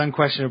think is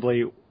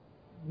unquestionably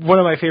one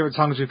of my favorite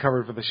songs we've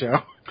covered for the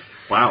show.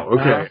 Wow,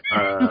 okay.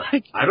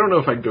 I don't know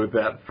if I'd go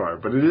that far,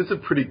 but it is a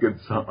pretty good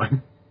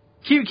song.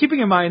 Keeping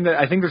in mind that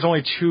I think there's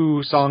only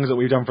 2 songs that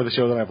we've done for the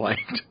show that I've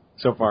liked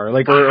so far.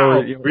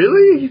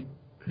 Really?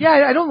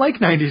 Yeah, I don't like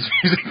 90s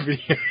music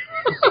videos.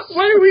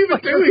 Why are we even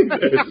doing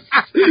this?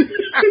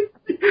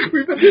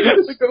 We've been doing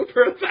this show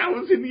for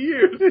 1,000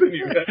 years.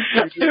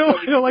 I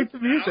don't like the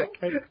music.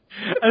 I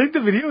think the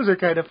videos are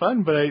kind of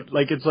fun, but I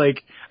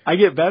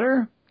get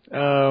better.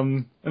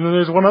 And then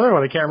there's one other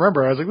one I can't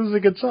remember. I was like, this is a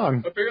good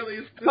song. Apparently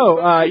it's good.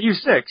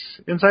 U6,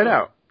 Inside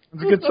Out.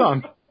 It's a good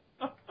song.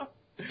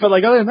 But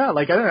other than that,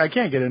 I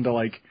can't get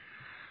into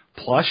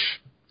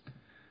Plush.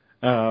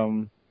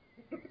 So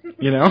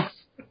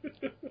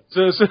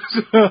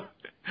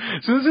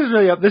this is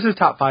really up. This is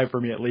top 5 for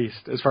me, at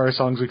least, as far as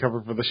songs we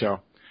covered for the show.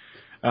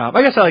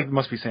 I guess I like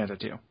Must Be Santa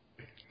too.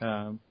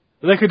 But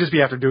that could just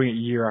be after doing it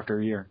year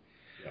after year.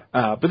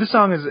 Yeah. But this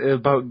song is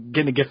about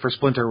getting a gift for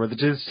Splinter, where they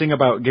just sing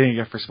about getting a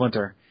gift for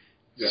Splinter.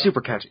 Yeah.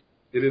 Super catchy.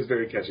 It is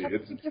very catchy.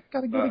 It's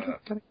gotta get a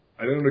gift.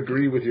 I don't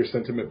agree with your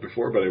sentiment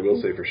before, but I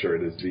will say for sure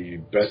it is the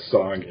best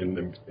song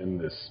in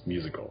this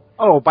musical.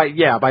 Oh, by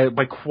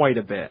quite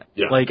a bit.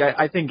 Yeah.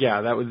 I think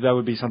that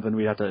would be something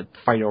we'd have to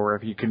fight over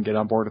if you couldn't get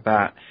on board with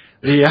that.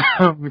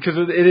 Because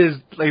it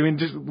is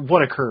just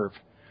what a curve.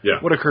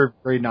 Yeah. What a curve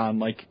grade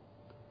on.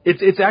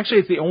 It's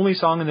the only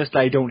song in this that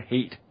I don't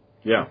hate.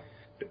 Yeah.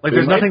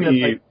 There's nothing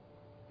that's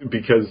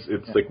because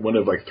it's one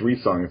of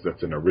 3 songs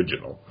that's an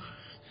original.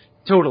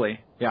 Totally.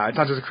 Yeah, it's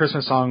not just a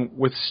Christmas song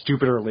with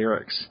stupider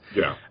lyrics.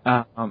 Yeah.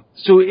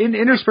 So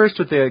interspersed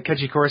with the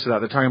catchy chorus of that,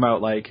 they're talking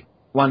about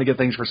wanting to get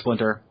things for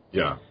Splinter.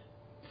 Yeah.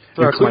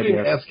 Including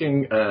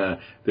asking,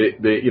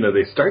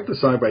 they start the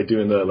song by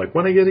doing the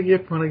wanna get a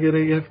gift, gotta get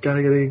a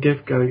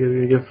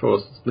gift for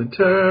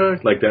Splinter,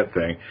 that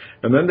thing,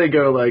 and then they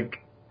go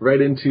right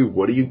into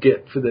what do you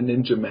get for the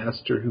ninja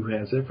master who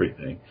has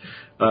everything?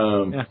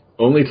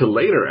 Only to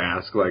later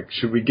ask, like,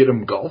 should we get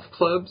him golf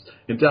clubs?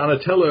 And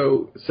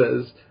Donatello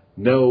says,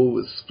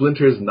 no,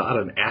 Splinter's not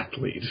an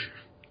athlete.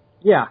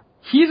 Yeah,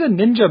 he's a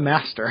ninja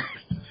master.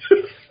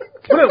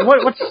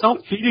 What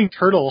self-feeding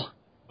turtle?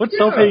 What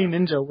self-feeding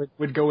ninja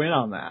would go in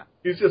on that?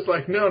 He's just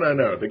like, no.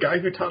 The guy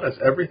who taught us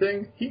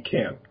everything, he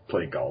can't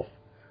play golf.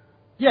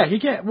 Yeah, he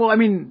can't. Well, I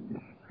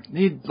mean,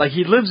 he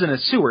lives in a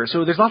sewer,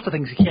 so there's lots of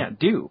things he can't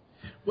do.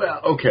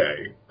 Well,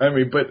 okay. I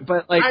mean, but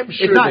like, I'm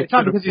sure it's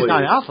not because he's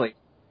not an athlete.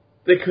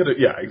 They could have,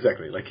 yeah,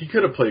 exactly. Like, he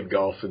could have played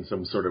golf in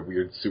some sort of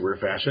weird sewer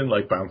fashion,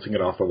 like bouncing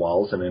it off the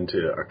walls and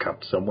into a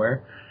cup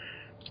somewhere.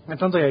 That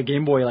sounds like a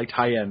Game Boy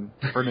tie-in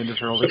for Ninja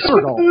Turtles, like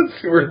sewer golf.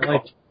 Sewer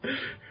golf.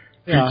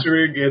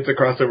 Featuring, it's a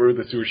crossover with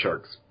the Sewer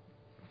Sharks.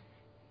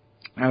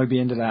 I would be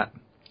into that.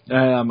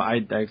 I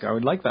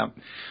would like that.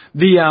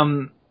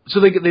 So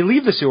they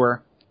leave the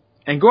sewer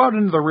and go out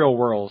into the real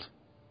world,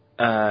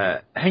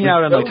 hang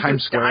out in like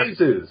Times Square.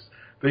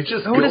 They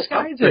just no go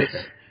disguises. up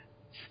there.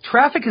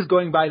 Traffic is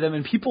going by them,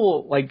 and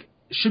people like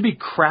should be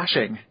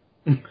crashing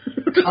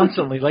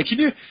constantly. Like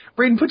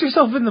Braden, put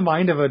yourself in the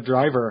mind of a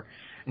driver,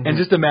 and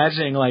just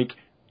imagining like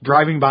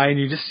driving by, and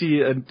you just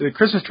see a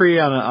Christmas tree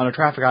on a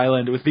traffic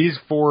island with these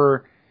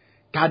 4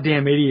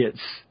 goddamn idiots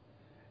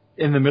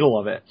in the middle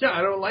of it. Yeah,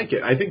 I don't like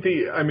it. I think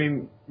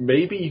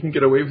maybe you can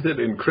get away with it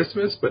in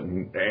Christmas,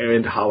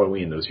 and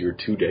Halloween, those are your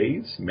 2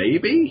 days,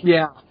 maybe?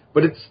 Yeah.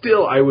 But it's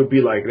still, I would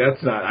be like,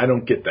 I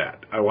don't get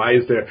that. Why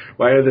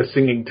are there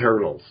singing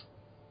turtles?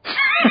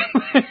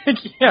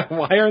 Yeah,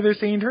 why are there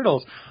singing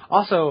turtles?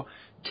 Also,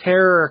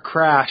 terror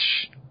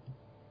crash,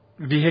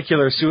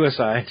 vehicular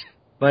suicide.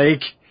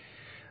 Like,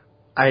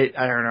 I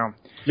don't know.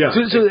 Yeah,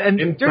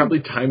 and probably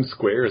Times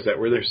Square, is that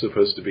where they're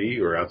supposed to be?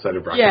 Or outside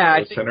of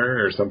Rockefeller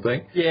Center or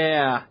something?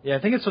 Yeah, I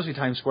think it's supposed to be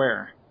Times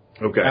Square.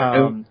 Okay,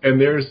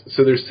 and they're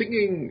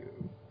singing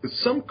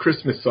some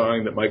Christmas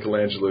song that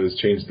Michelangelo has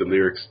changed the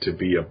lyrics to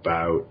be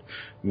about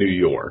New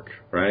York,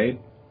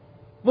 right?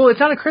 Well, it's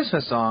not a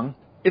Christmas song.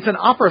 It's an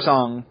opera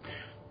song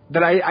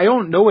that I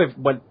don't know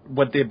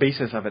what the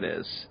basis of it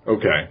is.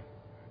 Okay.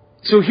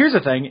 So here's the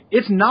thing: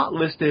 it's not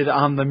listed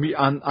on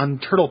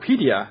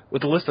Turtlepedia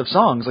with a list of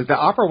songs. Like the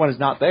opera one is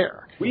not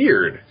there.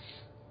 Weird.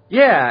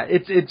 Yeah,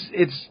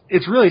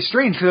 it's really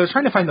strange because I was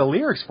trying to find the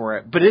lyrics for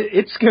it, but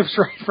it skips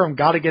right from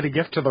 "Gotta Get a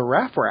Gift" to the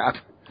rap.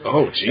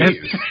 Oh,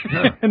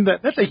 jeez. And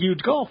that's a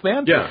huge gulf,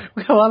 man. Yeah.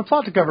 We got a lot of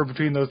plot to cover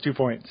between those 2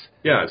 points.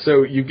 Yeah.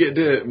 So you get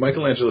to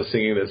Michelangelo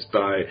singing this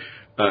by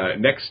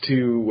next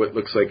to what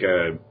looks like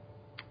a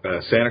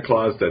Santa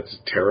Claus that's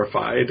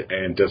terrified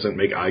and doesn't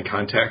make eye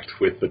contact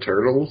with the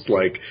turtles,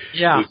 like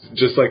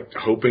just like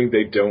hoping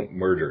they don't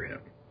murder him.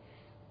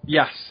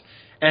 Yes,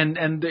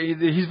 and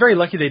he's very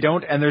lucky they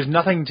don't, and there's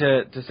nothing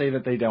to say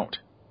that they don't.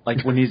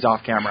 Like when he's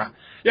off camera.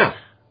 Yeah,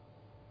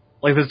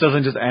 like this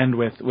doesn't just end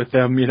with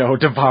them,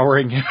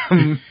 devouring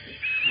him.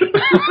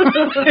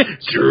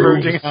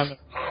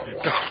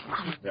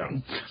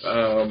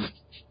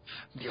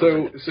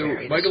 So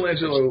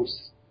Michelangelo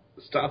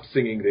stopped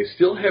singing. They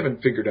still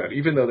haven't figured out,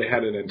 even though they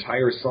had an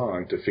entire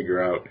song to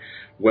figure out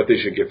what they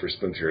should get for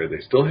Splinter, they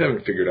still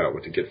haven't figured out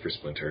what to get for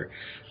Splinter.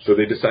 So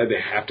they decide they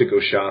have to go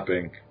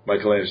shopping.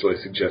 Michelangelo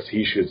suggests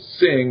he should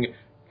sing.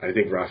 I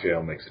think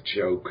Raphael makes a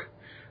joke.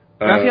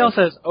 Raphael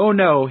says, "Oh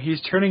no,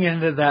 he's turning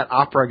into that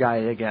opera guy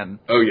again."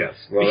 Oh yes,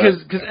 well,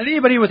 because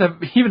anybody with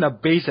even a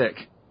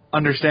basic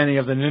understanding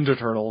of the Ninja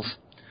Turtles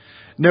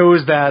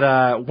knows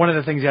that one of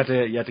the things you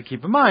have to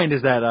keep in mind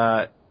is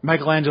that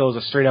Michelangelo is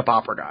a straight up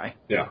opera guy.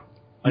 Yeah,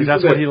 like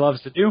that's what he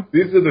loves to do.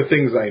 These are the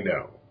things I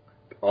know.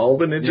 All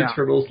the Ninja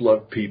Turtles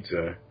love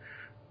pizza.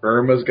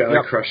 Irma's got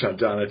a crush on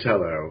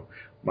Donatello.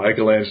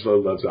 Michelangelo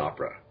loves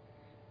opera.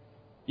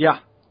 Yeah.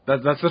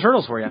 That's the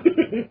Turtles for you.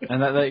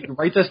 And they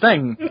write this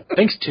thing.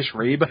 Thanks, Tish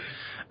Reeb.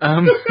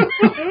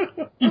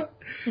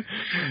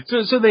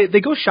 So they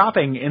go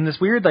shopping in this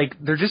weird, like,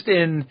 they're just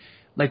in,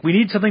 like, we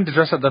need something to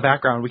dress up the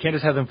background. We can't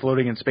just have them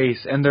floating in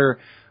space. And they're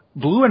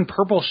blue and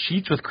purple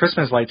sheets with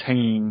Christmas lights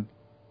hanging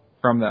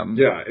from them.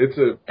 Yeah,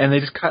 and they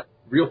just cut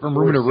real from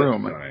room to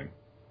room. Design.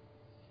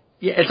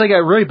 Yeah, it's like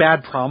a really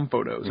bad prom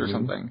photos or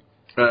something.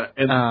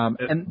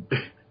 And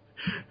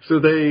so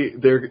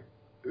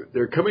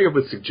they're coming up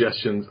with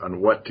suggestions on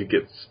what to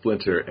get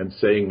Splinter and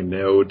saying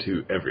no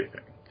to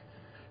everything.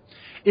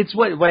 It's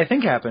what I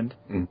think happened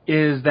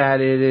is that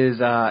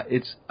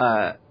it's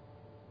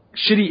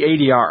shitty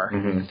ADR.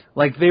 Mm-hmm.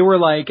 Like they were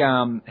like,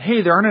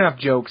 hey, there aren't enough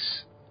jokes.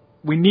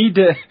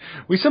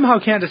 We somehow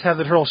can't just have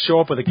the turtles show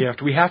up with a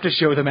gift. We have to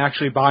show them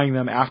actually buying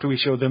them after we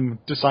show them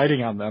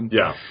deciding on them.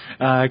 Yeah.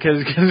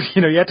 Because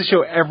you have to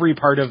show every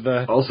part of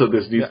the. Also,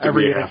 this needs to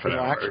be half an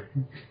hour.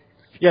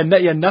 Yeah,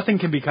 nothing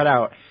can be cut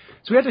out.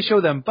 So we have to show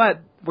them, but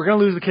we're going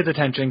to lose the kids'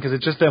 attention because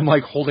it's just them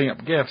like holding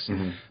up gifts.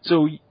 Mm-hmm.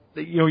 So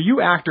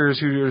you actors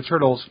who are the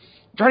turtles,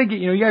 try to get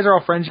you guys are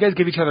all friends. You guys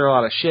give each other a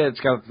lot of shit.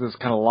 It's got this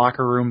kind of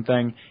locker room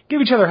thing.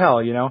 Give each other hell,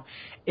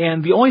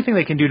 And the only thing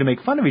they can do to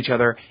make fun of each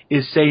other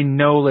is say,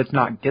 no, let's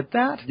not get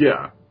that.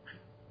 Yeah.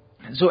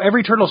 So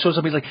every turtle shows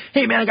up, he's like,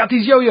 hey man, I got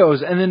these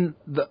yo-yos. And then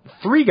the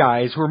 3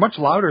 guys who are much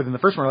louder than the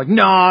first one are like,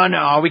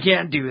 no, we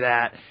can't do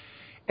that.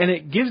 And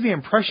it gives the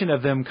impression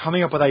of them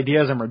coming up with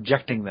ideas and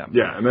rejecting them.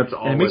 Yeah, and that's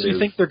all and it makes you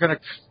think they're going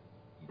to,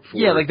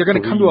 like they're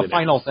going to come to a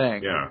final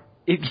thing. Yeah.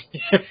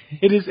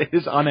 It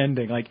is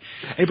unending. Like,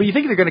 but you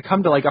think they're going to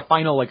come to like a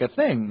final, like a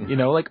thing, you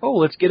know, like, oh,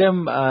 let's get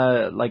him,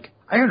 like,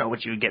 I don't know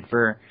what you would get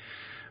for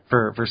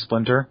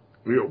Splinter.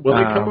 Well,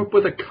 they come up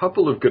with a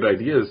couple of good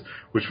ideas,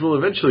 which we'll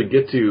eventually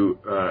get to,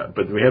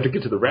 but we have to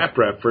get to the rap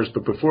first.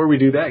 But before we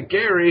do that,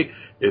 Gary,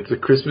 it's a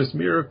Christmas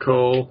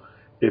miracle.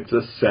 It's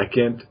a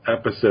second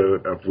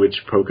episode of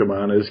Which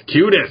Pokemon is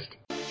Cutest?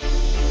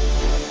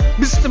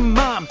 Mr.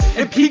 Mime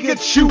and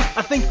Pikachu,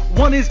 I think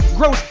one is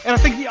gross and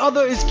I think the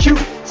other is cute.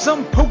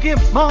 Some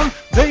Pokemon,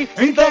 they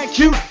ain't that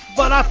cute,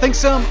 but I think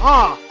some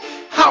are.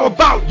 How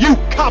about you,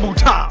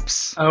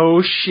 Kabutops?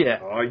 Oh shit.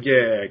 Oh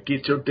yeah,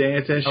 get your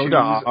dancing shoes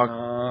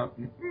on.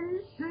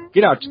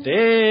 Get out your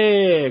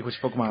dick.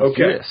 Which Pokemon is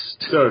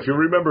cutest? So if you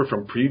remember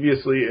from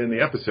previously in the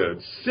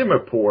episode,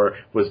 Simipour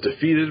was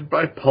defeated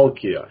by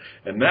Palkia.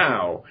 And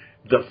now,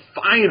 the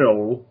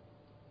final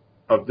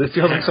of this...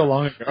 Feels like so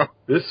long ago.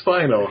 This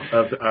final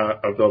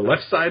of the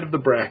left side of the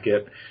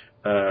bracket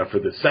for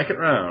the second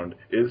round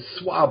is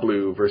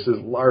Swablu versus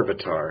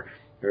Larvitar.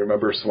 You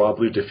remember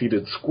Swablu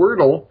defeated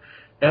Squirtle,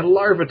 and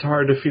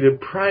Larvitar defeated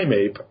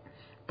Primeape.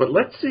 But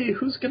let's see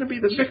who's going to be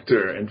the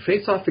victor and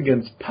face off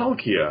against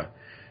Palkia.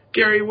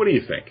 Gary, what do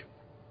you think?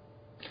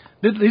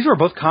 These were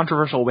both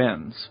controversial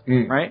wins,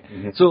 right?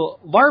 Mm-hmm.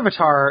 So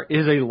Larvitar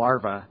is a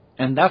larva,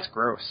 and that's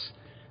gross.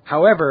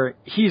 However,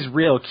 he's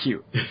real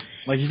cute.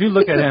 Like, if you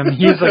look at him,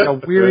 he's like a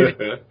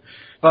weird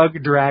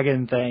bug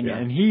dragon thing,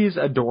 and he's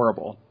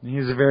adorable.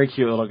 He's a very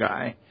cute little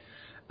guy.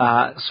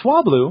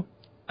 Swablu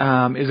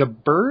is a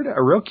bird,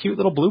 a real cute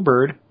little blue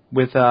bird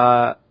with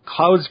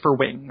clouds for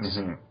wings.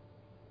 Mm-hmm.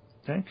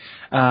 Okay,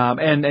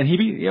 and he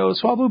beat,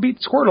 Swablu beat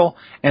Squirtle,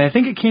 and I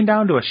think it came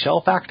down to a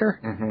shell factor.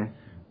 Mm-hmm.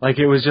 Like,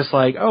 it was just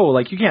like, oh,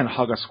 like, you can't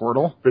hug a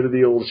Squirtle. Bit of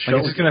the old shell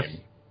like,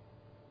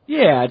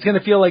 it's gonna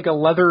feel like a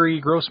leathery,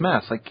 gross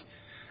mess. Like,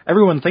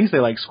 everyone thinks they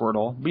like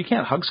Squirtle, but you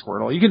can't hug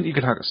Squirtle. You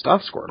can hug a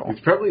stuffed Squirtle.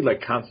 It's probably,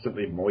 like,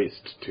 constantly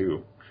moist,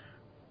 too.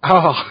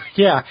 Oh,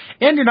 yeah.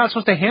 And you're not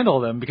supposed to handle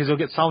them because you'll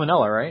get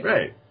salmonella, right?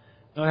 Right.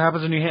 You know what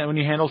happens when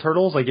you handle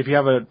turtles? Like, if you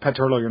have a pet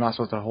turtle, you're not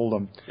supposed to hold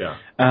them. Yeah.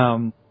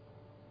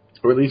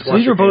 Or at least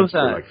wash your hands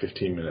for like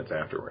 15 minutes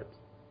afterwards.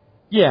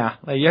 Yeah,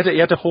 like you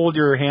have to hold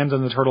your hands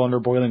on the turtle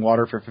under boiling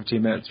water for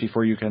 15 minutes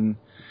before you can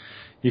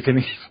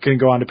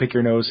go on to pick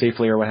your nose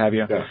safely or what have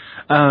you.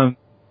 Yeah.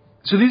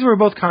 So these were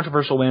both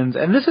controversial wins,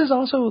 and this is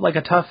also like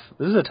a tough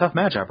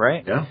matchup,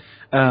 right? Yeah.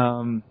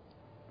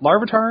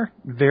 Larvitar,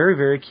 very,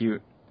 very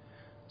cute.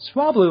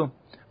 Swablu,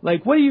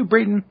 like,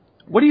 Brayton,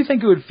 what do you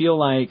think it would feel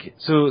like?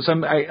 So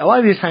a lot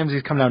of these times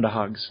these come down to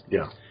hugs.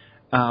 Yeah.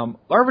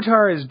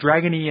 Larvitar is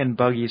dragony and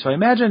buggy, so I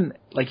imagine,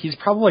 like, he's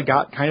probably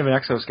got kind of an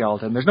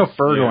exoskeleton. There's no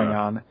fur going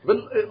on. But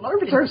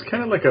Larvitar is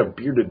kind of like a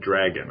bearded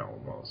dragon,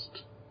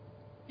 almost.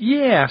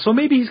 Yeah, so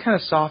maybe he's kind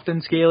of soft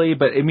and scaly,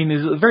 but, I mean,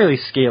 he's very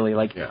least scaly.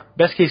 Like,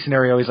 best case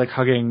scenario, he's, like,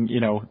 hugging,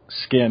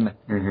 skin.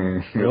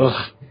 Mm-hmm.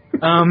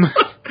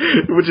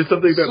 Which is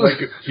something that,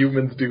 like,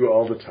 humans do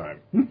all the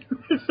time.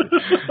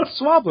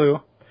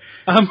 Swablu.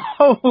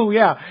 Oh,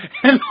 yeah.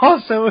 And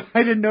also,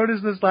 I didn't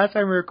notice this last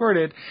time we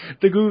recorded,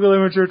 the Google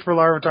image search for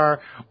Larvitar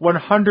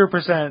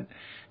 100%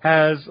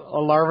 has a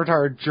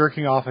Larvitar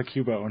jerking off a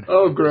Cubone.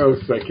 Oh,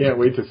 gross. I can't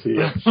wait to see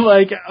it.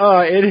 Like,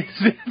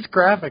 it's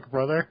graphic,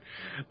 brother.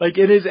 Like,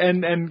 it is,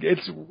 and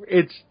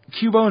it's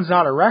Cubone's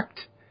not erect.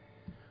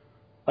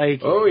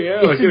 Like, oh, yeah,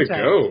 look at it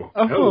go.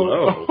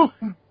 Hello.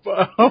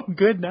 Oh,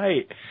 good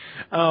night.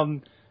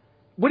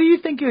 What do you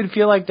think it would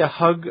feel like to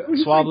hug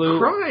Swablu?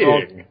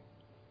 Crying.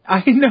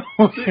 I know.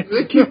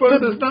 The Cubone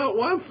does not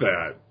want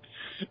that.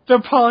 The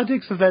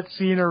politics of that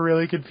scene are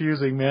really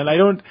confusing, man.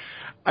 I'm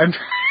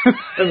trying.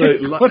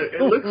 It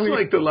looks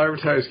like the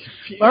Larvitar is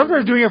confused. Larvitar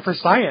is doing it for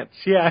science,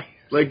 yeah.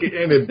 Like,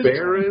 and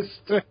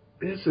embarrassed.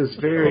 This is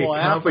very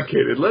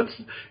complicated.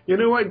 You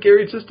know what,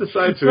 Gary, just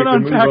decide so we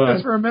can move on. Unpack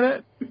this for a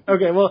minute?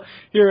 Okay, well,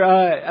 here,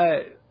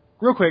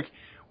 real quick,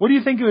 what do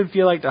you think it would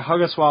feel like to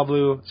hug a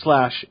Swablu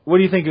 / what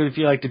do you think it would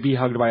feel like to be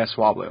hugged by a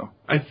Swablu?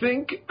 I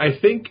think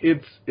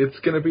it's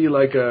going to be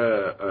like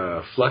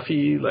a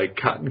fluffy, like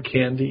cotton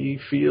candy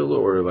feel,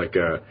 or like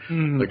a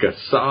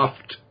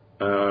soft,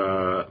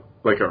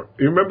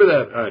 you remember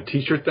that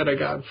T-shirt that I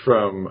got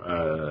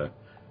from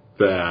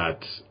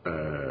that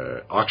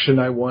auction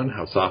I won?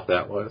 How soft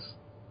that was?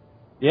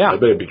 Yeah, I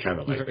bet it'd be kind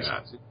of like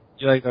that.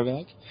 You like that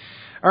bag?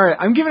 All right,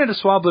 I'm giving it a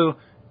Swablu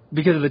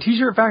because of the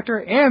T-shirt factor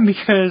and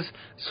because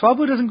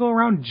Swablu doesn't go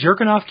around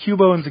jerking off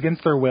Cubones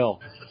against their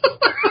will.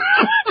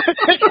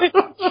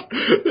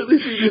 At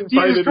least you didn't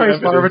find Jesus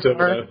Christ,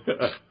 Larvitar.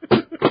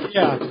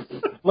 Yeah,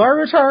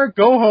 Larvitar,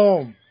 go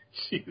home.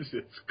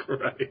 Jesus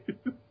Christ.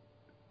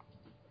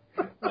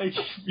 Like,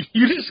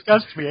 you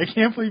disgust me. I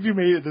can't believe you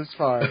made it this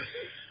far.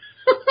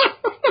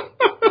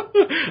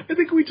 I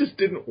think we just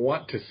didn't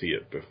want to see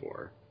it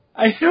before.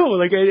 I know,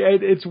 like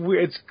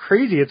it's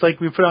crazy. It's like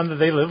we put on the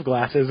They Live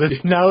glasses,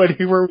 and now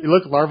anywhere we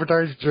look,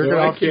 Larvitar's jerking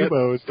off I can't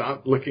Cubone.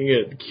 stop looking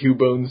at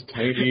Cubone's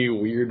tiny,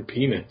 weird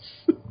penis.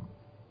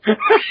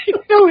 I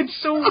know, it's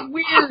so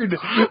weird.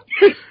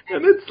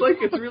 And it's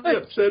really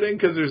upsetting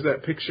because there's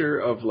that picture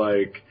of,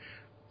 like,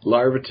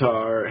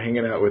 Larvitar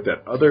hanging out with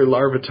that other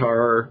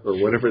Larvitar or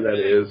whatever that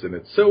is, and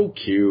it's so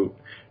cute.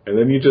 And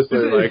then you just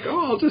are like,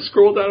 oh, I'll just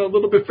scroll down a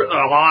little bit for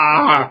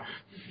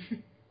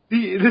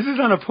This is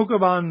on a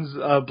Pokemon's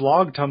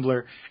blog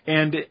Tumblr,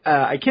 and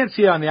I can't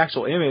see it on the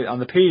actual image on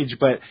the page,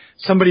 but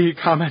somebody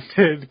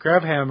commented,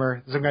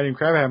 some guy named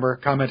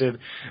Crabhammer commented,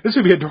 "This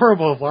would be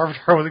adorable if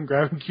Larvitar wasn't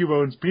grabbing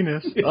Cubone's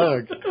penis."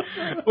 Ugh.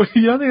 Well,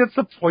 you don't think that's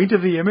the point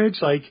of the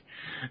image? Like,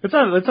 that's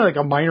not like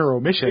a minor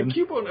omission. And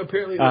Cubone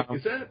apparently,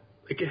 is that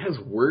like it has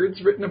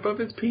words written above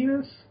his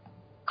penis?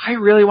 I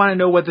really want to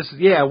know what this is.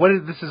 Yeah, what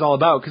this is all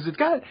about, because it's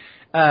got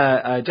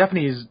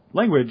Japanese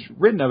language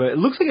written of it. It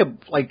looks like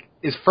it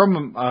is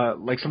from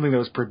like something that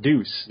was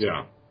produced.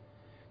 Yeah.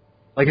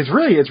 Like it's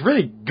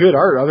really good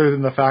art, other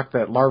than the fact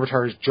that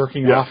Larvitar is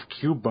jerking off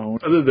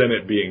Cubone. Other than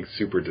it being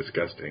super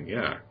disgusting,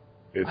 yeah.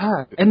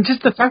 And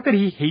just the fact that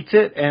he hates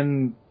it,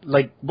 and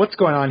like what's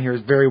going on here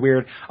is very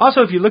weird.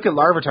 Also, if you look at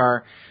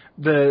Larvitar,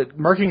 the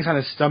markings on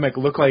his stomach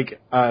look like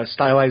a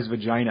stylized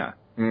vagina.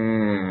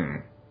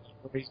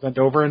 He's bent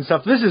over and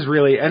stuff. This is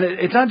really, and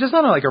it's not just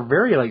on like a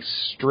very like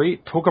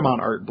straight Pokemon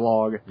art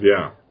blog.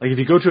 Yeah. Like if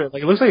you go to it,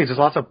 like it looks like it's just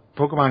lots of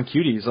Pokemon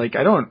cuties. Like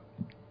I don't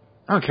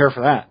care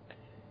for that.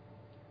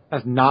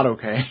 That's not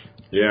okay.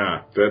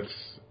 Yeah, that's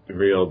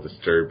real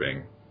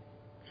disturbing.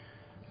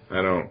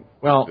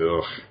 Well,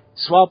 ugh.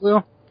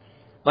 Swablu.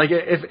 Like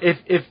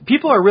if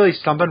people are really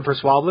stumping for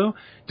Swablu,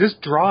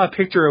 just draw a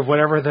picture of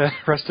whatever the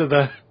rest of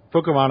the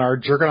Pokemon are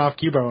jerking off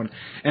Cubone,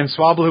 and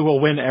Swablu will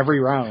win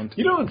every round.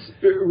 You know what's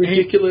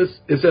ridiculous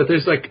is that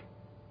there's like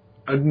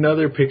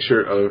another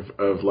picture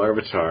of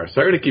Larvitar.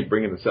 Sorry to keep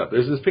bringing this up.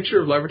 There's this picture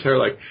of Larvitar,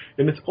 like,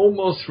 and it's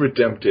almost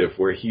redemptive,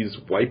 where he's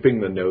wiping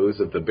the nose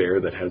of the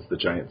bear that has the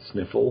giant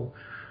sniffle.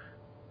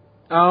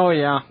 Oh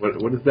yeah.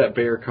 What is that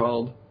bear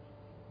called?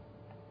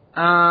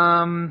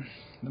 The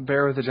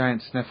bear with the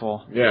giant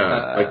sniffle.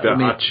 Yeah, like the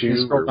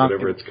Achu or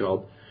whatever it's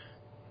called.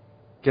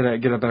 Get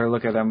a better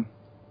look at him.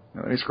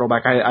 Let me scroll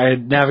back. I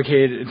had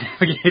navigated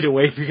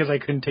away because I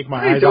couldn't take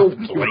my eyes off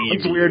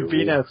Cubone's weird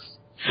penis.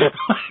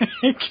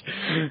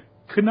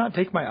 Could not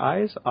take my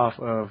eyes off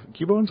of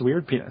Cubone's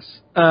weird penis.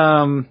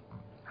 I'm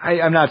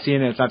not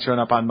seeing it. It's not showing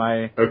up on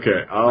my.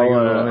 Okay,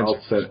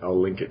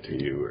 I'll link it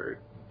to you or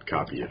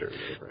copy it or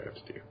whatever I have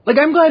to do. Like,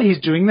 I'm glad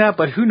he's doing that,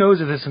 but who knows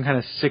if there's some kind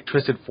of sick,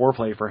 twisted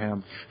foreplay for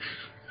him.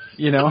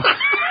 You know?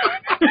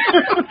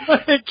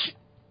 Like,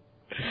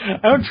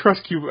 I don't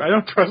trust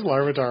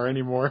Larvitar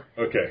anymore.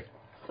 Okay.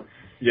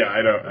 Yeah,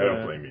 I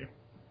don't blame you.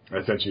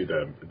 I sent you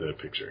the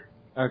picture.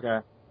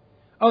 Okay.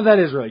 Oh, that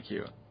is really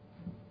cute.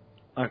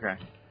 Okay.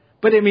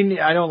 But I mean,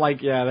 I don't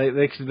like. Yeah,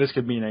 this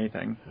could mean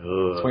anything.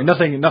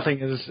 Nothing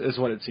is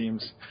what it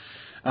seems.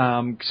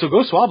 So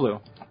go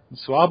Swablu.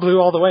 Swablu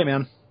all the way,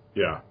 man.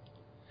 Yeah.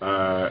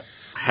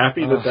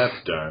 Happy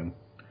that's done.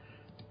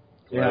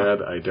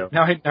 Glad I don't.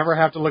 Now I never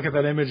have to look at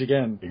that image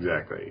again.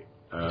 Exactly.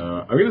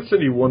 I'm going to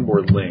send you one more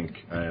link,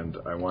 and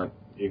I want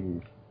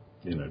you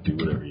do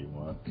whatever you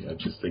want. I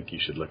just think you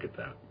should look at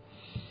that.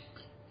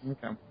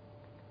 Okay.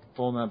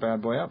 Pulling that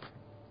bad boy up.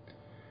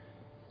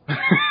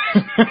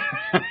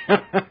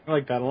 I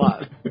like that a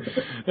lot.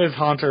 There's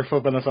Haunter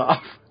flipping us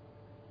off.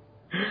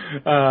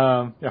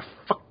 Yeah,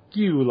 fuck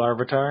you,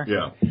 Larvitar.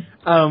 Yeah.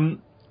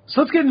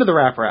 So let's get into the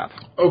wrap.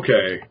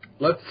 Okay,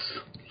 let's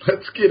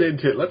get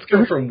into it. Let's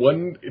go from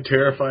one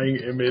terrifying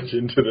image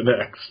into the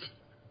next.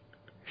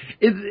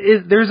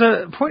 There's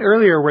a point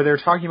earlier where they're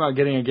talking about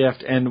getting a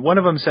gift, and one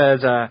of them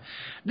says,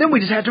 then we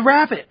just have to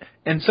wrap it.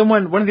 And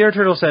one of the air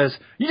turtles says,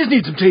 you just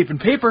need some tape and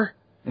paper.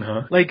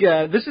 Uh-huh. Like,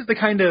 this is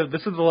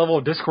the level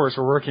of discourse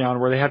we're working on,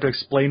 where they have to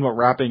explain what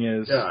wrapping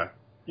is.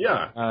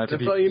 Yeah.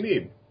 That's all you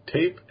need.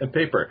 Tape and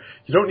paper.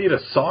 You don't need a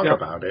song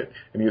about it,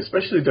 and you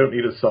especially don't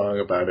need a song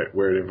about it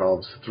where it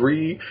involves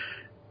 3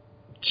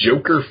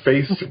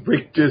 Joker-faced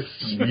rictus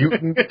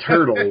mutant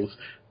turtles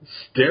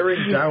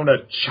staring down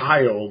a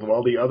child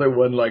while the other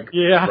one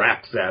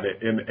raps at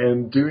it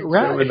and doing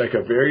so in like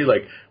a very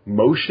like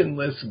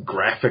motionless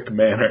graphic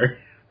manner.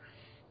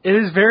 It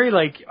is very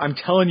I'm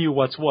telling you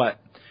what's what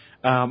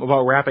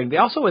about rapping. They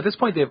also at this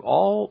point they've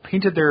all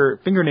painted their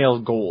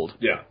fingernails gold.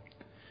 Yeah.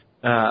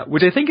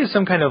 Which I think is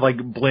some kind of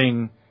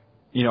bling,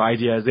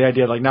 idea. The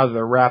idea now that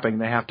they're rapping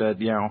they have to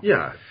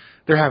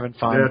they're having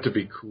fun. They have to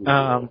be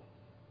cool.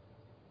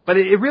 But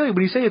it really,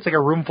 when you say it's like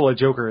a room full of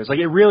Jokers,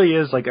 it really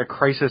is like a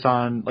crisis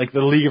on the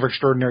League of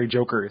Extraordinary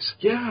Jokers.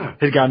 Yeah.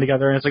 Had gotten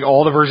together, and it's like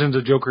all the versions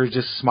of Jokers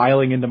just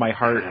smiling into my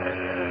heart.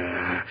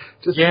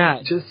 Just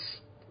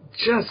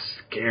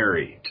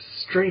scary. Just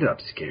straight up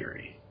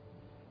scary.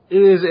 It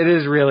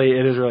is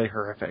really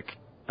horrific.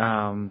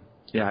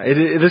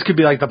 This could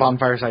be like the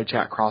Bonfireside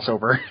Chat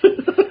crossover,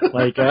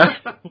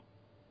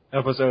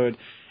 episode,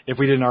 if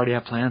we didn't already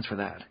have plans for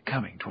that.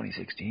 Coming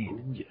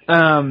 2016.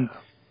 Ooh,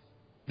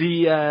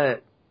 yeah.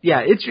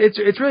 Yeah,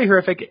 it's really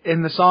horrific,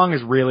 and the song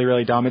is really,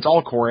 really dumb. It's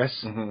all chorus,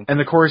 and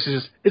the chorus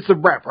is just, it's the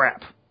rap,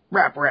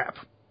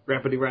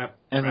 Rappity rap,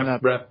 and then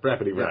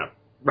rappity rap.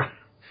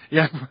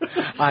 yeah,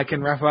 I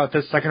can rap about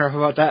this, I can rap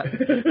about that.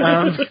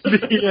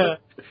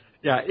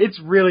 Yeah, it's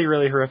really,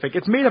 really horrific.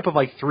 It's made up of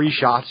like 3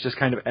 shots just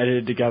kind of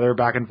edited together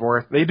back and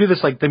forth. They do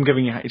this like them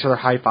giving each other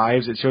high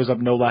fives. It shows up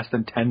no less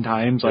than 10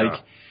 times. Like,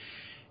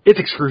 it's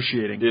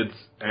excruciating.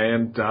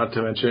 And not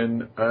to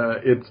mention,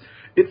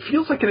 it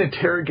feels like an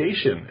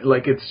interrogation.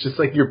 Like, it's just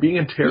like you're being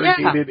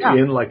interrogated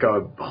in like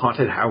a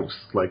haunted house.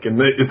 Like, and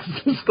it's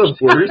just the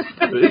worst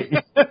thing.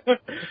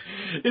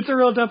 It's a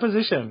real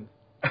deposition.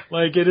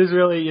 Like, it is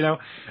really,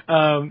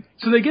 so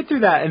they get through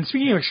that. And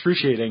speaking of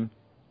excruciating,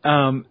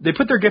 they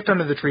put their gift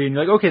under the tree and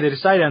you're like, okay, they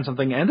decided on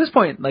something. And at this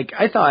point, like,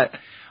 I thought,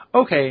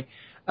 okay,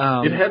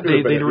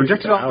 they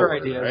rejected all their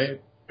ideas.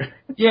 Right?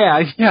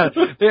 Yeah.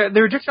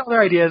 They rejected all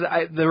their ideas.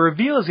 The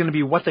reveal is going to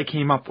be what they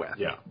came up with.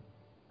 Yeah.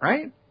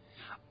 Right?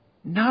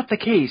 Not the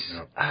case.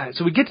 No.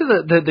 So we get to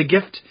the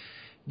gift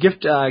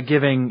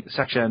giving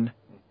section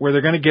where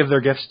they're going to give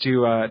their gifts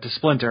to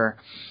Splinter.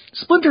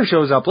 Splinter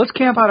shows up. Let's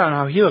camp out on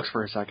how he looks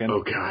for a second.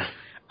 Oh God.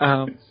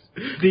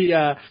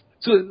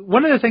 So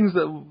one of the things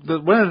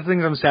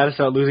I'm saddest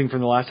about losing from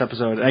the last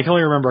episode, and I can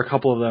only remember a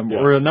couple of them,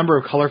 were a number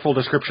of colorful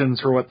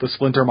descriptions for what the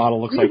Splinter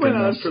model looks like. He went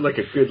on for like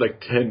a good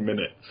 10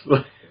 minutes.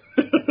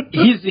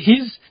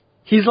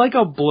 He's like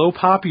a blow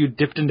pop you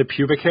dipped into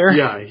pubic hair.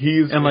 Yeah,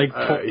 he's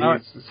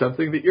he's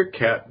something that your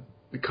cat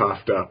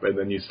coughed up and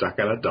then you stuck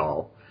on a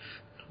doll.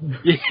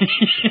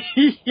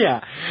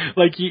 Yeah,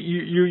 like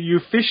you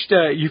fished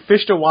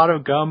a wad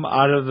of gum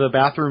out of the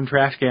bathroom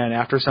trash can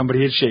after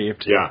somebody had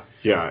shaved.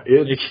 Yeah,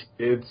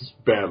 it's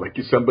bad. Like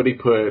somebody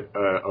put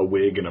a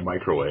wig in a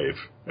microwave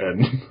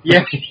and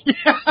yeah.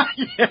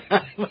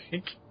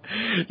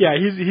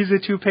 He's a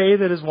toupee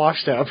that is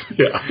washed up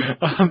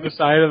on the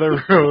side of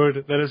the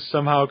road that has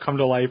somehow come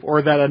to life,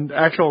 or that an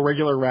actual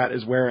regular rat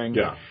is wearing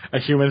a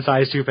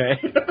human-sized toupee.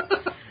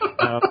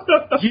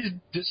 He's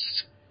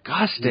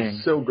disgusting.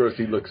 He's so gross.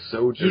 He looks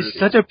so dirty. He's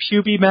such a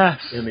puby mess.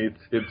 And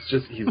it's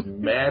just, he's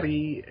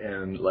matty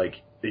and like,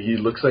 he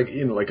looks like,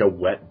 like a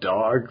wet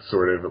dog,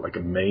 sort of like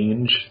a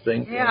mange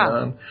thing going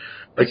on.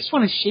 Like, I just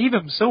want to shave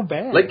him so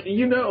bad. Like,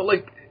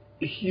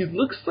 he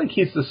looks like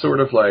he's the sort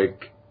of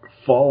like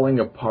falling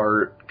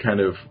apart kind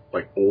of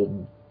like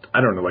old, I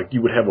don't know, like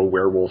you would have a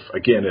werewolf,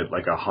 again, at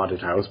like a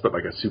haunted house, but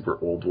like a super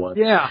old one.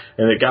 Yeah.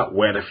 And it got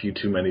wet a few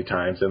too many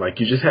times. And like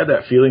you just had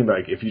that feeling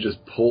like if you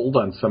just pulled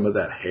on some of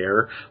that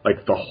hair,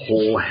 like the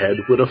whole head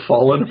would have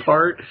fallen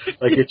apart.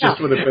 Like it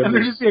just would have been. And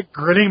there's just a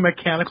gritting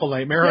mechanical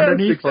nightmare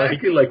underneath.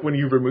 Exactly. Like when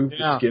you remove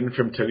the skin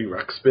from Teddy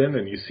Ruxpin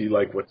and you see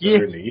like what's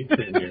underneath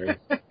and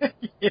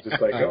you're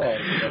just like, oh,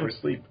 I'll never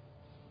sleep.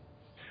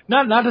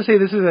 Not to say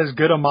this is as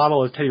good a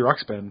model as Teddy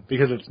Ruxpin,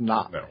 because it's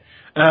not. No.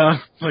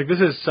 Like, this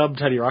is sub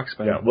Teddy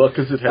Ruxpin. Yeah, well,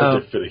 because it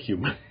has to fit a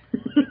human.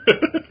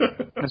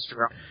 That's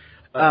true.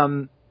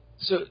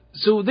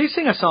 So they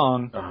sing a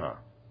song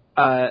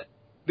that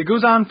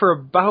goes on for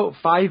about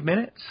 5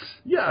 minutes.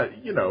 Yeah,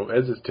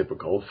 as is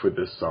typical for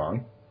this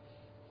song.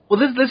 Well,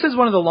 this is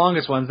one of the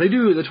longest ones. They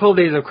do the 12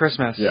 Days of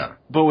Christmas,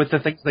 but with the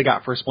things they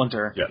got for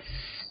Splinter. Yes.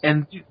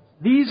 And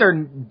these are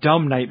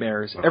dumb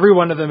nightmares. Every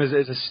one of them is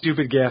a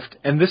stupid gift,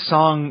 and this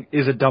song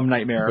is a dumb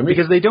nightmare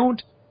because they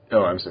don't.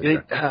 Oh, I'm sorry.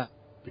 I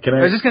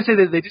was just gonna say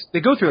that they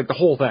go through like the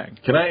whole thing.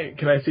 Can I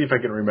see if I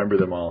can remember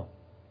them all?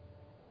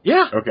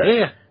 Yeah. Okay.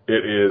 Yeah.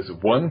 It is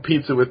one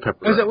pizza with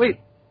pepperoni. Wait,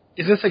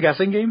 is this a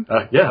guessing game?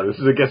 Yeah, this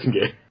is a guessing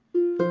game.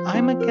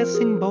 I'm a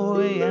guessing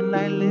boy and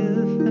I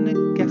live in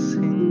a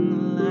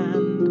guessing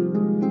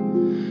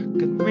land.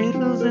 Got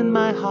riddles in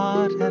my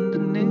heart and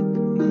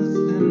enigmas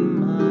in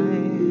my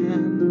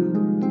hand.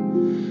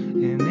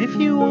 And if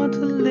you want to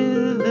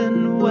live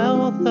in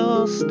wealth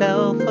or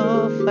stealth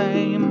or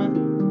fame,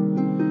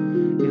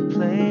 you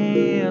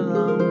play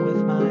along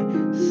with my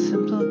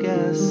simple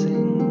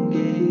guessing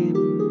game.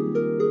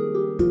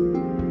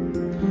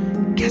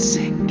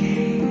 Guessing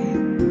game.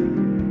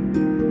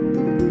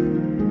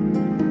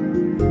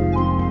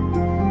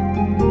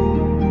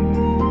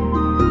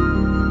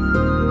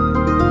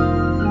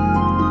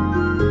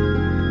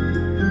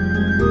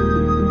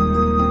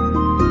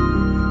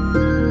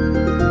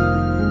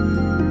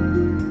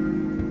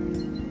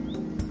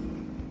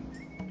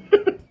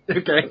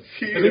 Okay.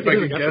 If I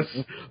can guess.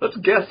 Let's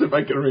guess if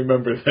I can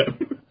remember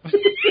them.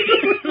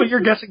 Well,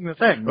 you're guessing the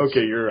things.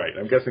 Okay, you're right.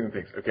 I'm guessing the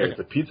things. Okay, it's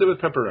a pizza with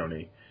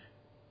pepperoni.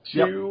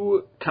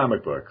 2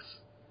 comic books.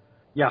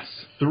 Yes.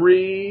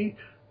 3,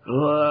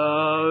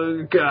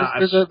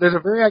 gosh. There's a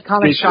very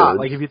iconic shot.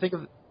 Like if you think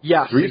of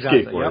 3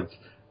 exactly. skateboards.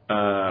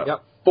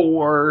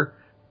 4.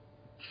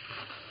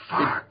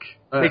 Fuck.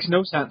 Makes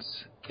no sense.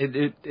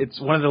 It's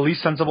one of the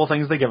least sensible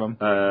things they give him.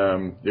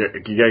 You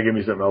gotta give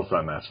me something else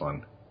on this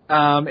one.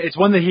 It's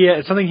one that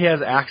it's something he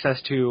has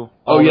access to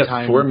all the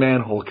time. 4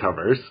 manhole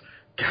covers.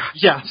 Gosh.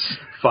 Yes.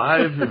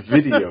 5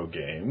 video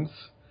games.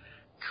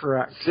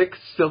 Correct. 6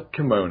 silk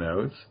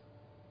kimonos.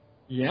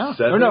 Yeah.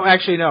 7? Oh, no,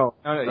 actually, no.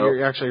 No, Oh.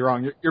 you're actually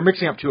wrong. You're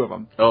mixing up two of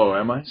them. Oh,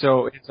 am I?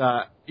 So it's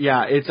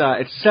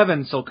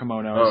 7 silk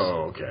kimonos.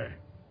 Oh, okay.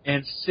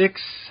 And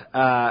 6,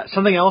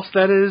 something else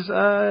that is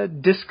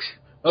disc.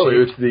 Oh,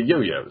 shaped. it's the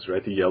yo-yos,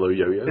 right? The yellow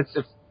yo-yos? It's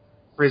the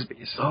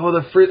frisbees. Oh,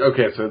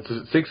 okay, so it's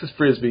 6 is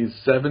frisbees,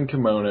 7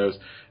 kimonos,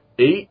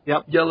 8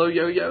 Yep. yellow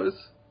yo-yos?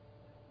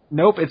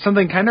 Nope, it's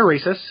something kind of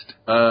racist.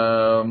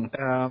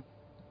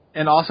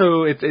 And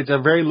also, it's a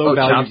very low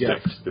value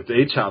chopsticks. gift. It's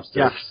 8 chopsticks.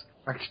 Yes.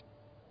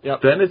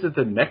 Yep. Then is it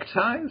the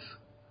neckties?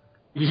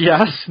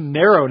 Yes,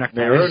 narrow neckties.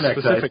 Narrow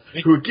neckties.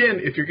 Specifically. Who, again,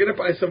 if you're going to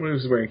buy someone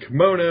who's wearing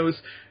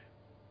kimonos,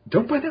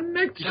 don't buy them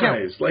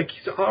neckties. Like,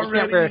 he's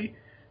already...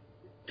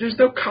 There's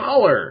no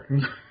collar.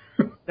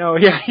 No,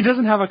 yeah, he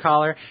doesn't have a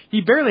collar.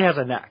 He barely has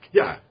a neck.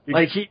 Yeah.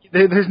 Like,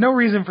 there's no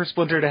reason for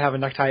Splinter to have a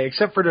necktie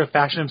except for to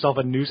fashion himself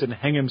a noose and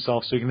hang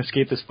himself so he can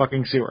escape this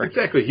fucking sewer.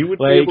 Exactly. He wouldn't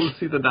be able to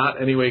see the knot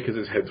anyway because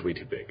his head's way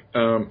too big.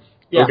 Yeah.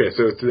 Okay,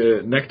 so it's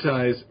the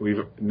neckties.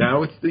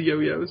 Now it's the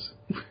yo-yos?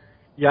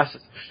 Yes.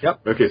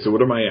 Yep. Okay, so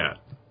what am I at?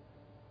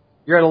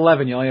 You're at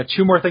 11. You only have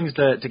 2 more things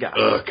to guess.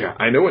 Okay,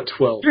 I know what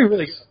 12 You're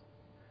really is.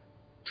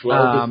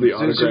 12 is the so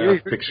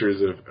autographed you're-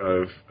 pictures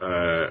of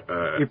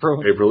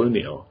April. April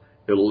O'Neil.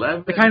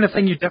 11. The kind of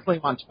thing you definitely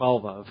want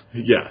 12 of.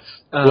 Yes.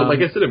 Well, like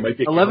I said, it might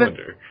be a 11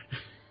 calendar.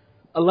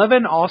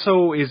 11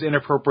 also is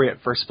inappropriate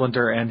for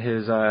Splinter and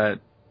his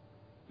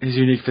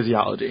unique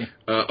physiology.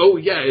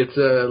 It's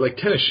like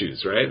tennis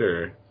shoes, right?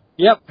 Or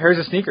Yep, pairs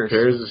of sneakers.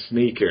 pairs of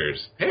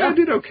sneakers. Hey, Yeah. I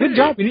did okay. Good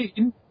job.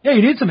 You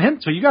need some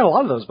hints, but you got a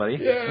lot of those, buddy.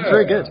 Yeah. That's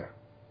very good.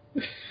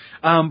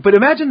 But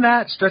imagine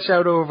that stretched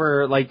out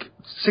over like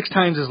 6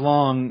 times as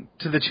long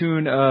to the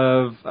tune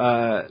of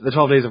the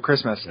 12 Days of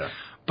Christmas. Yeah.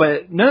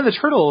 But none of the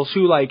turtles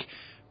who, like,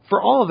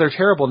 for all of their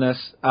terribleness,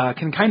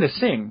 can kind of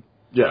sing.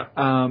 Yeah.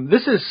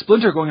 This is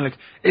Splinter going like,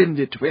 in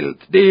the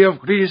 12th day of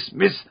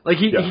Christmas. Like,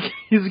 he's got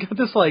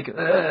this, like,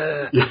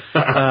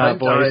 I'm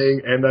voice.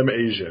 dying and I'm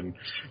Asian.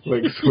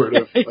 Like, sort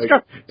of. He's like,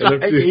 got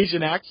and an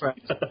Asian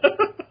accent.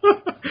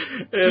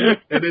 and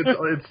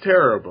it's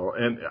terrible.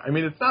 And, I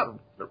mean, it's not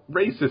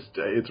racist.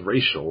 It's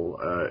racial.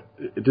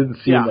 It didn't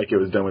seem like it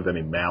was done with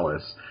any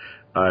malice.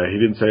 He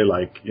didn't say,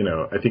 like,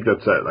 I think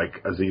that's that,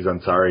 like, Aziz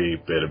Ansari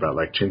bit about,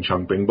 like, Ching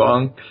Chong Bing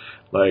Bong.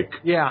 Like,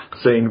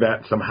 saying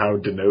that somehow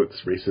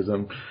denotes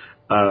racism.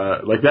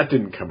 Like, that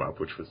didn't come up,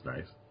 which was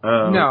nice.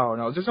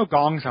 No, there's no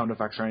gong sound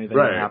effects or anything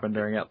that happened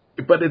during it.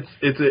 But it's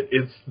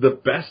the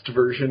best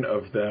version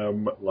of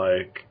them,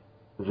 like,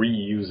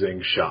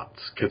 reusing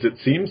shots. Because it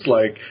seems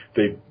like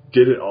they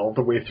did it all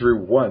the way through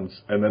once,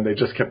 and then they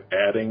just kept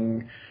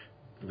adding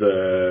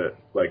the,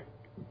 like,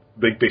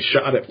 they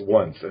shot it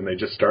once, and they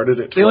just started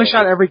at 12. They only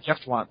shot every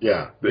gift once.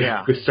 Yeah.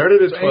 They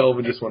started at 12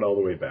 and just went all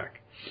the way back.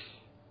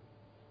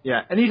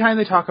 Yeah. Anytime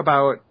they talk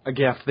about a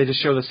gift, they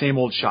just show the same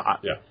old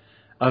shot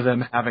of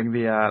them having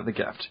the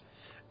gift.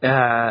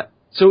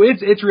 So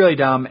it's really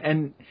dumb.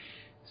 And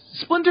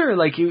Splinter,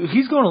 like,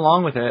 he's going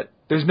along with it.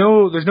 There's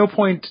no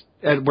point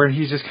at where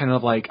he's just kind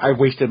of like, I've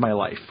wasted my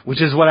life,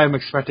 which is what I'm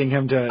expecting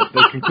him to,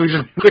 the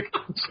conclusion to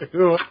come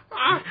to.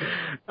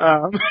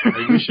 I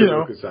wish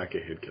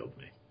Okazaki had killed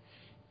me.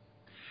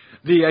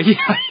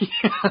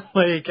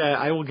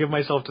 I will give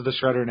myself to the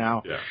shredder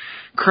now. Yeah.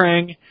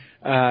 Krang,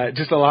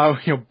 just allow,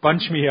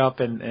 bunch me up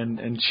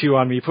and chew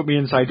on me, put me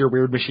inside your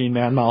weird machine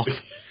man mouth.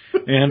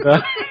 And,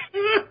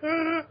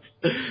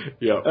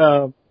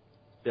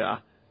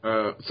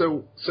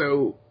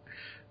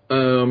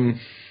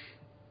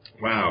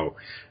 wow.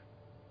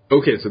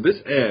 Okay, so this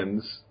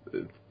ends,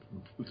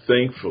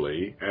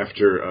 thankfully,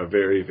 after a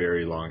very,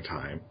 very long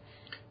time.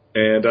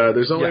 And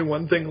there's only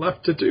one thing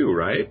left to do,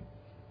 right?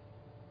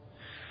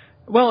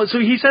 Well, so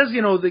he says,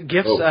 the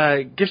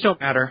gifts don't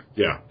matter.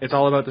 Yeah. It's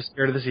all about the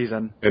spirit of the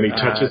season. And he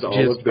touches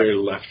all of their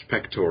left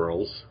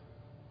pectorals.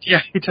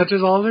 Yeah, he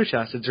touches all of their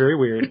chests. It's very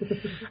weird.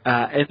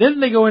 And then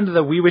they go into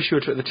the We Wish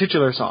You the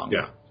titular song.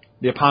 Yeah.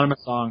 The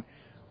eponymous song,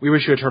 We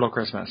Wish You a Turtle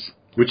Christmas.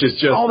 Which is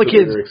just all the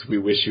kids lyrics, We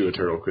Wish You a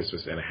Turtle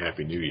Christmas and a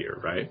Happy New Year,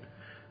 right?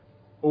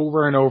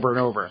 Over and over and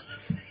over.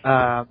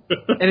 And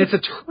it's a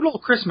turtle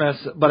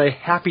Christmas, but a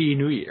Happy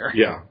New Year.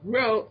 Yeah.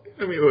 Well,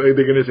 I mean, are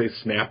they going to say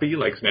snappy,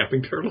 like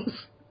snapping turtles?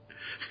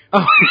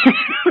 Oh,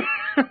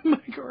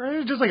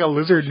 or just like a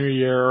lizard New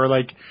Year, or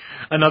like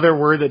another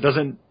word that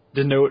doesn't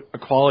denote a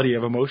quality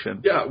of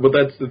emotion. Yeah, well,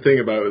 that's the thing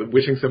about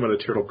wishing someone a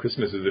turtle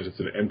Christmas is that it's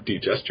an empty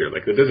gesture.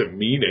 Like, that doesn't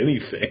mean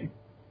anything.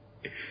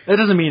 That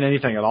doesn't mean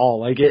anything at all.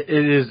 Like, it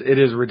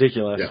is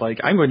ridiculous. Yeah.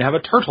 Like, I'm going to have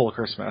a turtle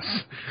Christmas.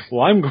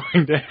 Well, I'm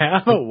going to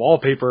have a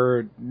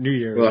wallpaper New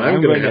Year's. Well,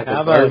 I'm going to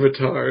have a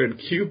Avatar and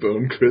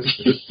Cubone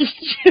Christmas.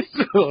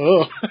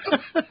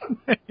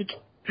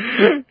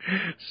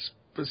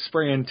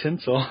 Spraying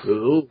tinsel.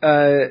 Oh.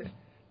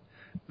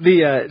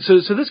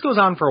 So this goes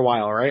on for a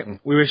while, right?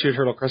 We Wish You a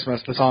Turtle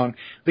Christmas, the song.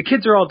 The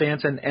kids are all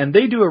dancing, and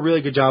they do a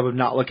really good job of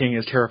not looking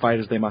as terrified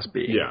as they must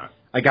be. Yeah.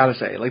 I gotta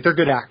say, like, they're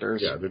good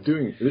actors. Yeah, they're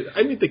doing.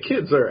 I mean, the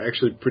kids are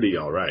actually pretty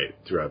all right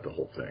throughout the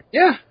whole thing.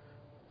 Yeah.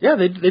 Yeah,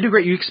 they do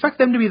great. You expect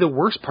them to be the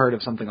worst part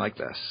of something like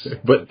this.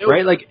 But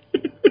right? Like,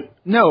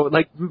 no,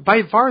 like,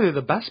 by far they're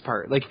the best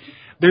part. Like,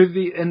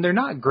 they're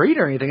not great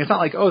or anything. It's not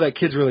like, oh, that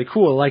kid's really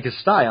cool, I like his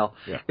style.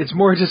 Yeah. It's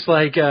more just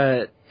like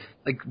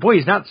boy,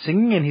 he's not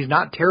singing and he's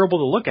not terrible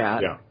to look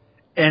at. Yeah.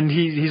 And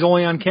he's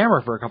only on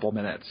camera for a couple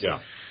minutes. Yeah.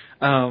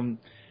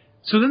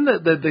 So then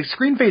the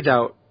screen fades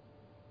out.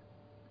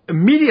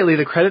 Immediately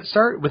the credits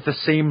start with the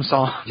same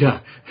song.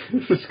 Yeah.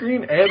 The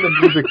screen and the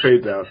music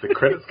fades out. The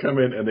credits come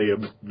in and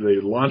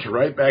they launch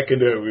right back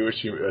into We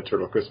Wish You a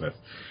Turtle Christmas.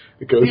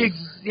 It goes.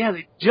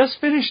 They just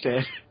finished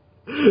it.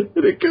 And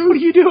it goes. What are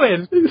you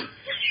doing?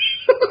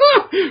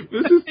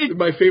 This is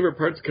my favorite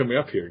part's coming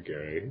up here,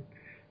 Gary.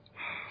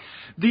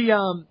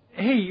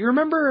 Hey, you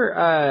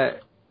remember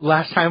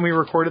last time we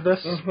recorded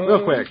this?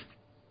 Real quick.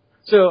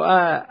 So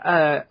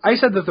I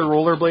said that the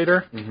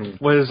rollerblader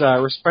was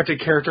a respected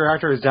character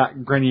actor, Zach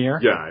Grenier.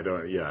 Yeah, I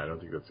don't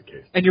think that's the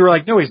case. And you were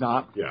like, no, he's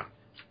not. Yeah.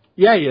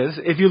 Yeah, he is.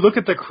 If you look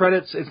at the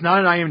credits, it's not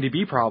an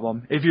IMDb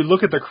problem. If you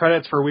look at the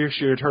credits for We Wish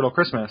You a Turtle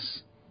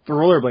Christmas, the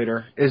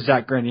rollerblader is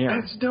Zach Grenier.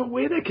 There's no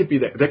way that could be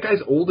that. That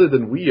guy's older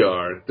than we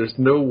are. There's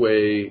no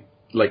way,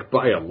 like,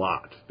 by a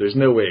lot. There's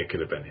no way it could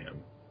have been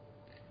him.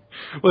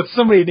 Well, it's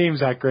somebody named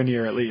Zach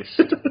Grenier, at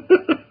least.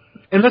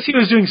 Unless he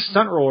was doing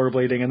stunt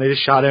rollerblading and they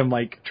just shot him,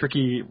 like,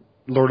 tricky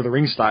Lord of the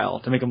Rings style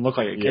to make him look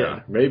like a kid.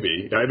 Yeah,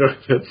 maybe. I don't.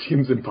 That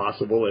seems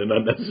impossible and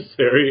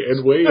unnecessary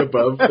and way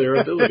above their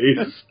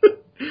abilities.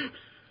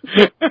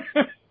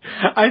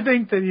 I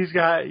think that he's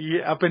got,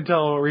 up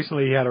until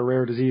recently, he had a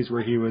rare disease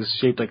where he was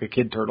shaped like a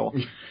kid turtle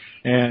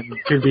and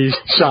could be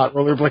shot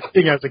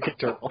rollerblading as a kid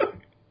turtle.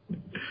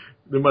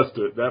 That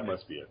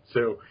must be it.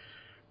 So,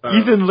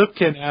 Ethan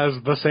Lipkin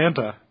as the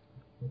Santa.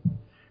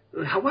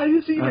 Why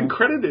is he even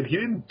credited? He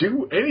didn't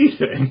do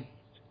anything.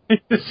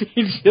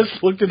 He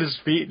just looked at his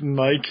feet and,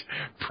 like,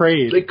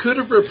 prayed. They could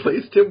have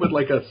replaced him with,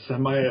 like, a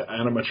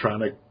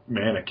semi-animatronic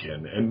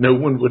mannequin, and no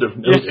one would have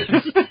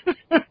noticed.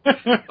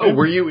 Oh,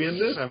 were you in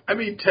this? I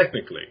mean,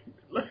 technically.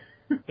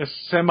 A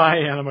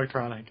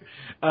semi-animatronic.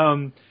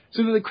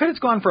 So the credits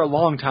go on for a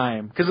long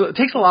time, because it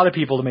takes a lot of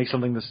people to make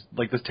something this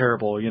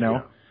terrible, you know?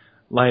 Yeah.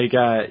 Like,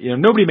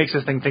 nobody makes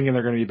this thing thinking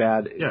they're going to be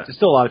bad. Yeah. It's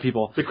still a lot of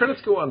people. The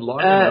credits go on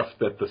long enough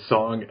that the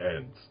song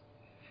ends.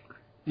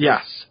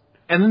 Yes.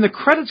 And then the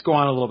credits go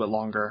on a little bit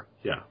longer.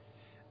 Yeah.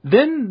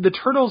 Then the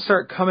turtles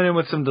start coming in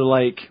with some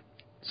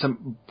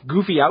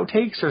goofy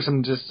outtakes or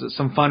some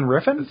fun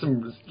riffing.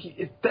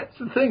 That's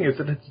the thing, is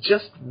that it's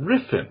just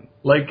riffing.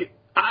 Like,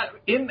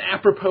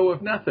 apropos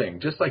of nothing.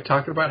 Just like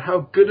talking about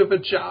how good of a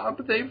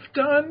job they've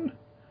done.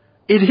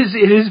 It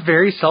is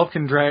very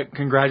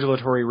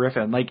self-congratulatory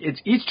riffing. Like, it's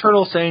each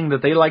turtle saying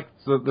that they like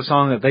the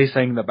song that they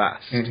sang the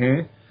best.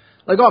 Mm-hmm.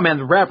 Like, oh man,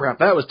 the rap,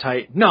 that was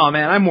tight. No,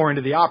 man, I'm more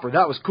into the opera.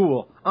 That was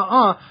cool.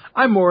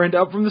 I'm more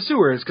into Up From the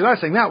Sewers, because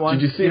I sang that one.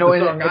 Did you see the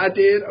song I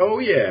did? Oh,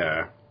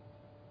 yeah.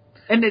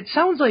 And it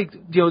sounds like,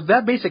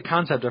 that basic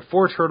concept of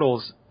four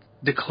turtles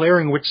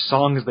declaring which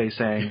songs they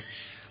sang.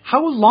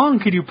 How long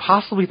could you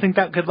possibly think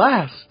that could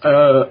last?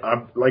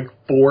 Like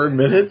 4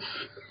 minutes?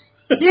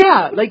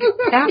 Yeah, like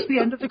past the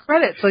end of the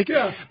credits. Like,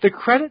 yeah. The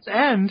credits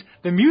end,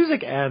 the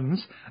music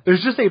ends,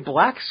 there's just a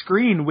black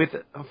screen with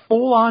a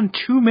full-on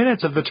 2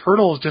 minutes of the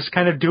turtles just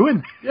kind of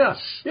doing this.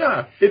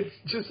 Yeah. It's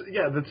just,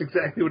 that's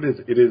exactly what it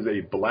is. It is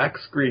a black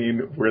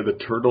screen where the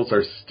turtles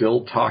are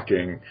still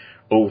talking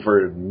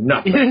over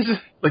nothing. It is,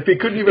 like, they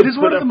couldn't even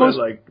put up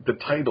the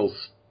titles.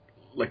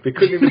 Like, they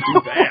couldn't even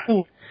do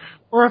that.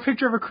 Or a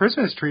picture of a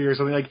Christmas tree or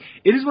something. Like,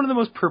 it is one of the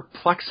most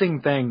perplexing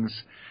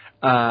things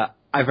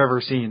I've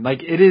ever seen.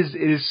 Like, it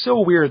is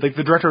so weird. Like,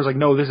 the director was like,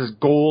 no, this is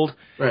gold.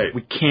 Right.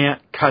 We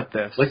can't cut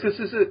this. Like,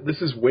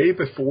 this is way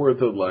before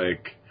the,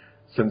 like,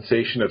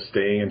 sensation of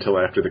staying until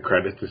after the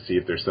credits to see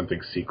if there's something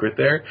secret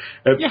there.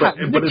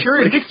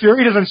 Nick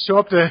Fury doesn't show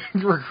up to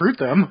recruit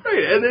them.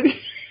 Right, and then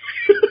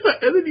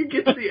and then you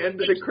get to the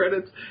end of the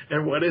credits,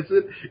 and what is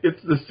it?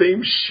 It's the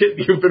same shit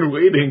you've been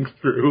waiting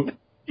through.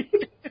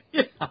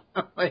 Yeah,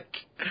 like,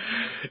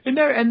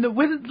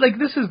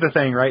 this is the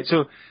thing, right?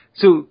 So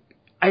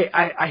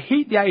I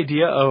hate the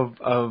idea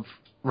of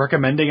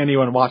recommending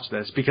anyone watch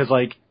this, because,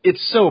 like,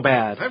 it's so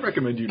bad. I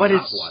recommend you not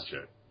watch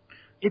it.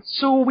 It's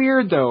so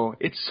weird, though.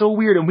 It's so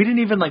weird, and we didn't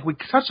even, like, we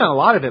touched on a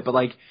lot of it, but,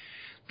 like,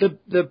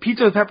 the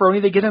pizza with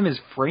pepperoni they get him is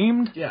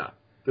framed. Yeah,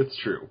 that's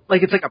true.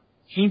 Like, it's like a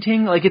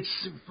painting. Like,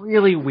 it's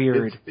really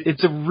weird.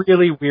 It's a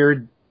really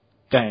weird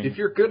thing. If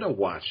you're gonna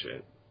watch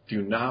it,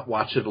 do not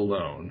watch it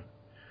alone.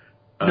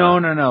 No.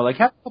 Like,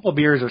 have a couple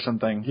beers or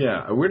something.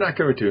 Yeah, we're not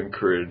going to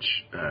encourage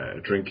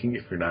drinking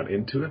if you're not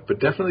into it, but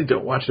definitely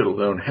don't watch it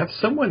alone. Have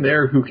someone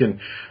there who can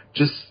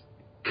just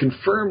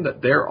confirm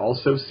that they're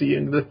also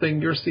seeing the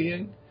thing you're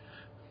seeing.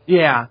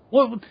 Yeah.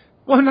 Well,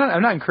 I'm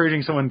not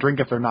encouraging someone to drink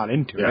if they're not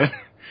into it.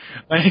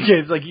 Like,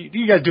 it's like,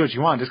 you guys do what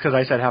you want. Just because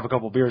I said have a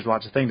couple beers,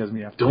 watch the thing, doesn't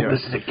mean you have to. Don't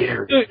listen to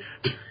Gary.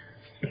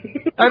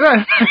 I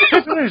don't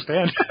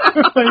understand.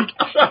 Like,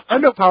 I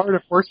have no power to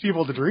force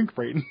people to drink,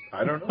 Brayton.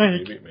 I don't know.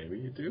 Like, maybe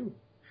you do.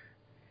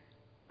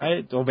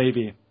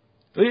 Maybe.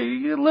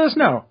 Let us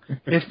know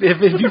if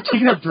you've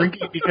taken up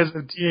drinking because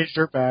of Teenage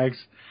Dirtbags.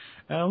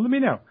 Let me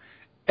know.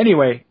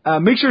 Anyway,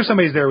 make sure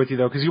somebody's there with you,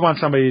 though, because you want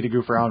somebody to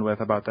goof around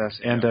with about this.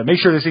 And make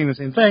sure they're seeing the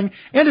same thing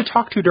and to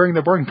talk to during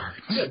the boring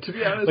parts. Yeah, to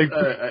be honest,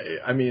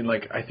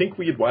 I think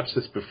we had watched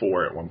this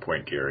before at one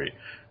point, Gary,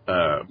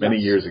 many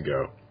years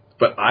ago.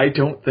 But I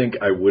don't think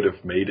I would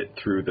have made it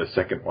through the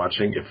second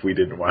watching if we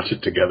didn't watch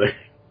it together.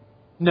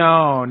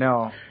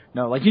 No.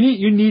 Like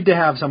you need to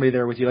have somebody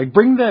there with you. Like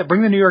bring the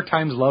New York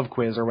Times love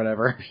quiz or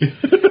whatever,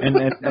 and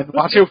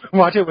watch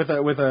it with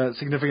a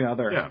significant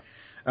other. Yeah.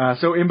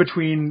 So in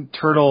between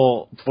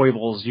turtle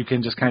foibles, you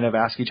can just kind of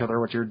ask each other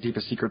what your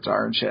deepest secrets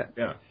are and shit.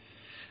 Yeah.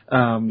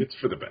 It's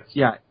for the best.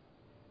 Yeah.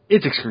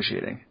 It's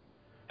excruciating.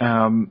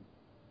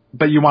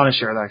 But you want to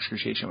share that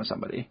excruciation with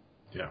somebody.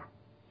 Yeah.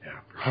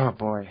 Oh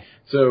boy.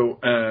 So,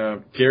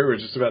 Gary, we're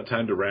just about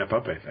time to wrap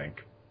up, I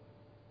think.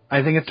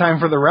 I think it's time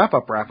for the wrap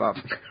up. God.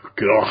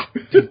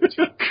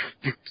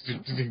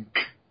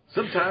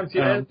 Sometimes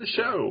you end the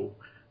show.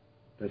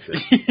 That's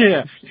it.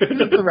 Yeah.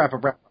 It's the wrap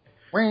up.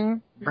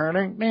 Ring,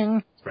 burning,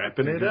 ding. He's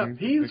wrapping it up.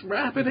 He's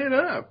wrapping it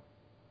up.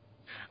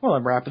 Well,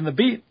 I'm rapping the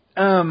beat.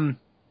 Yeah.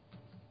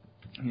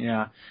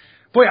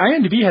 Boy,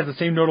 IMDb has the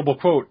same notable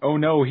quote. Oh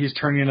no, he's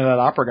turning into that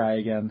opera guy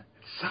again.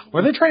 So,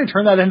 were they trying to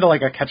turn that into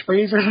like a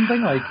catchphrase or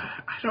something? Like,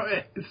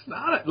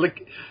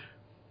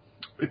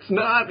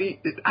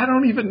 I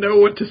don't even know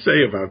what to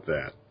say about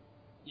that.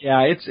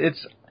 Yeah, it's,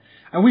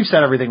 and we've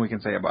said everything we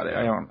can say about it.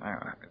 I don't.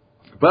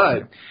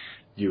 But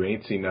you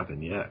ain't seen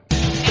nothing yet.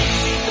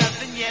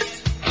 Nothing yet.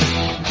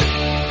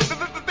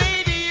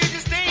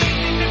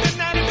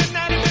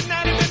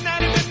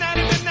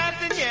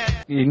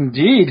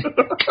 Indeed.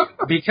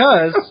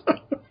 Because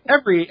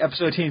every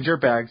episode of Teen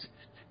Dirtbags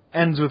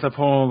ends with a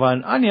poem about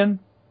an onion.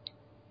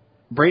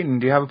 Brayton,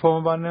 do you have a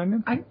poem about an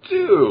onion? I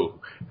do.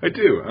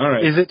 All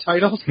right. Is it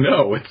titled?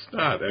 No, it's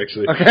not,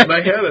 actually. Okay. And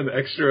I had an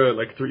extra,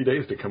 3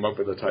 days to come up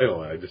with a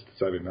title, and I just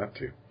decided not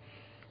to.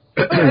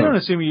 I don't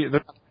assume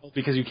they're not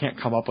because you can't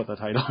come up with a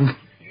title.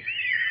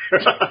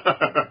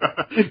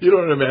 You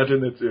don't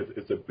imagine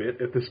it's a bit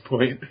at this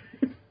point?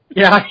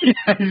 Yeah,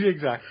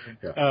 exactly.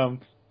 Yeah.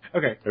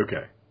 Okay.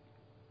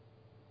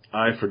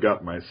 I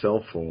forgot my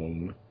cell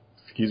phone.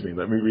 Excuse me,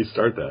 let me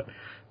restart that.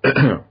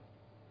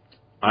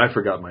 I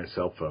forgot my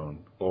cell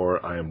phone,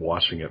 or I am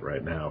washing it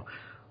right now.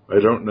 I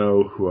don't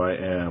know who I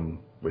am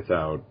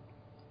without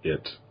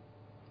it.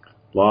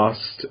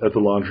 Lost at the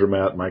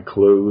laundromat, my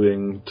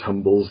clothing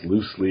tumbles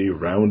loosely,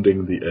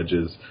 rounding the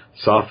edges,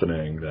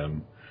 softening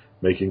them,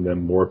 making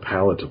them more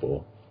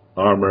palatable.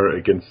 Armor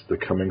against the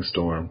coming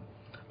storm.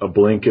 A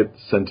blanket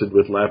scented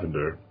with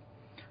lavender.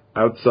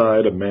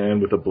 Outside, a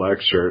man with a black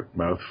shirt,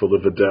 mouth full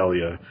of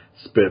Vidalia,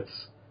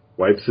 spits,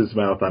 wipes his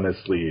mouth on his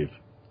sleeve.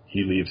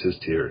 He leaves his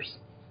tears.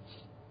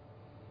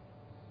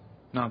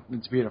 No,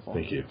 it's beautiful.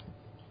 Thank you.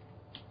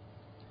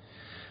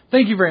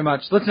 Thank you very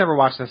much. Let's never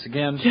watch this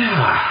again.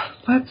 Yeah,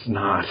 let's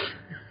not.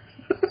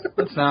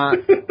 Let's not.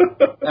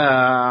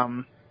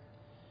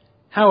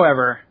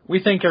 However,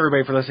 we thank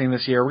everybody for listening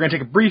this year. We're going to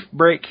take a brief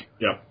break.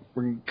 Yep.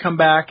 We're going to come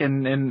back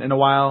in a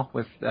while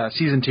with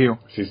Season 2.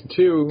 Season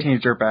 2.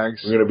 Teenage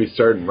Dirtbags. We're going to be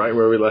starting right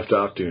where we left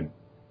off, dude.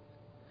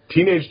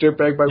 Teenage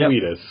Dirtbag by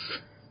Wheatus.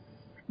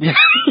 Yeah,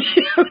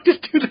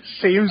 just do the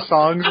same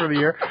songs for the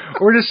year.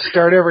 Or just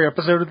start every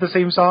episode with the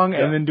same song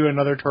and then do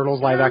another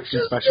Turtles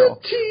live-action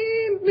special.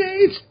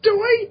 Teenage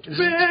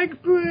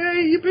Dirtbag,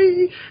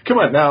 baby. Come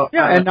on, now.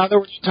 Yeah, and now that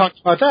we're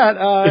talking about that,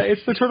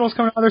 it's the Turtles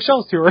coming on their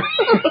Shells tour.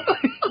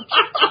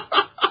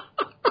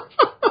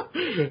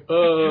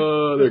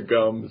 Oh, they're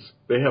gums.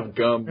 They have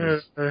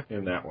gums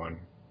in that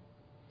one.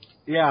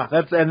 Yeah,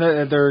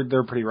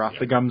 they're pretty rough. Yeah.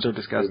 The gums are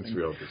disgusting. It's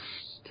real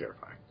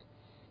terrifying.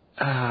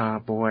 Ah,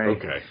 boy.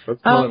 Okay,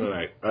 let's call it a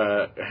night.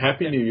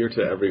 Happy New Year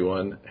to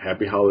everyone.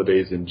 Happy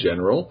holidays in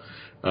general.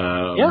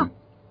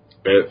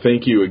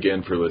 Thank you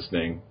again for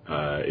listening.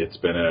 It's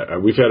been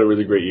we've had a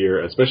really great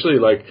year, especially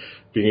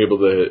being able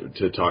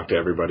to talk to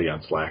everybody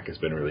on Slack has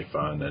been really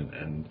fun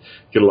and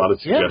get a lot of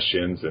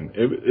suggestions. And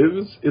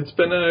it's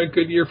been a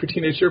good year for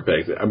Teenage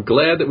Dirtbags. I'm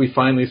glad that we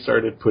finally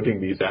started putting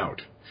these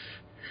out.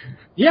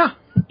 Yeah.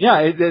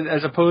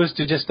 As opposed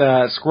to just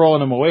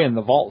scrolling them away in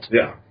the vault.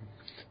 Yeah.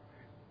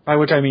 By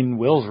which I mean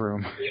Will's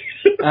room.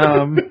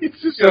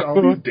 It's just got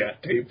all these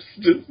DAT tapes.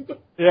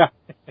 Yeah.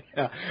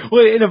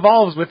 Well, it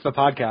evolves with the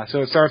podcast. So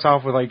it starts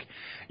off with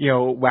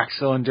wax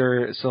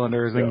cylinders,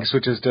 then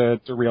switches to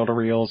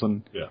reel-to-reels,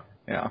 and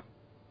yeah.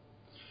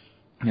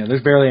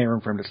 There's barely any room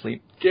for him to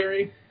sleep.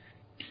 Gary,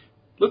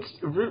 let's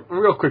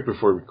real quick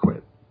before we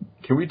quit.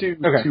 Can we do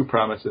 2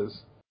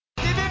 promises?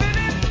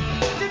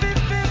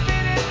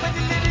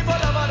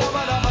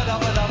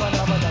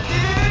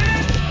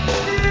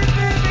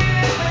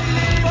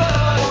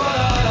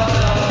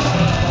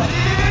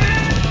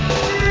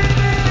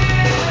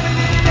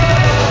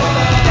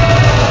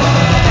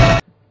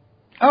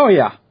 Oh,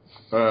 yeah.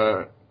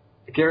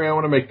 Gary, I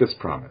want to make this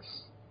promise.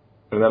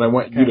 And then I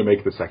want you to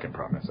make the second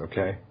promise,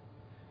 okay?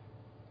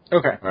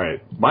 Okay. All right.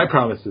 My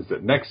promise is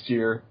that next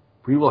year,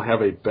 we will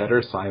have a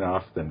better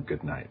sign-off than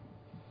good night.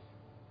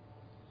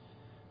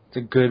 It's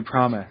a good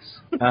promise.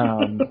 It's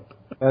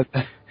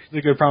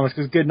a good promise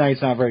because good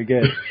night's not very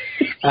good.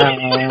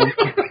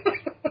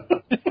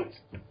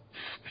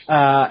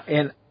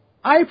 And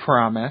I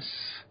promise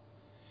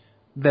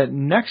that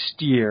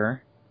next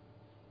year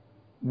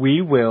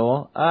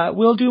we'll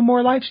do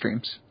more live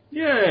streams.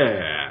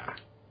 Yeah.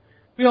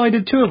 We only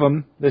did 2 of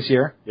them this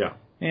year. Yeah.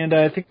 And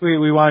I think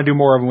we want to do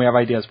more of them. We have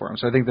ideas for them.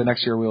 So I think the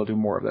next year we'll do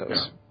more of those.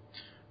 Yeah.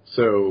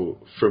 So,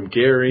 from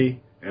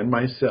Gary and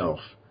myself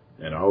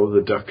and all of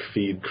the Duck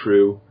Feed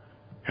crew,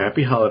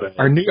 happy holidays.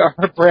 Our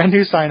brand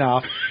new sign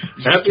off.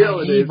 Happy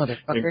holidays and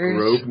motherfuckers.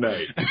 Grove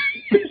Night.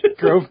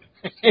 Grove.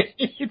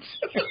 It's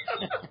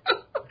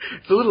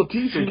a little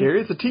teaser,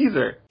 Gary. It's a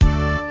teaser.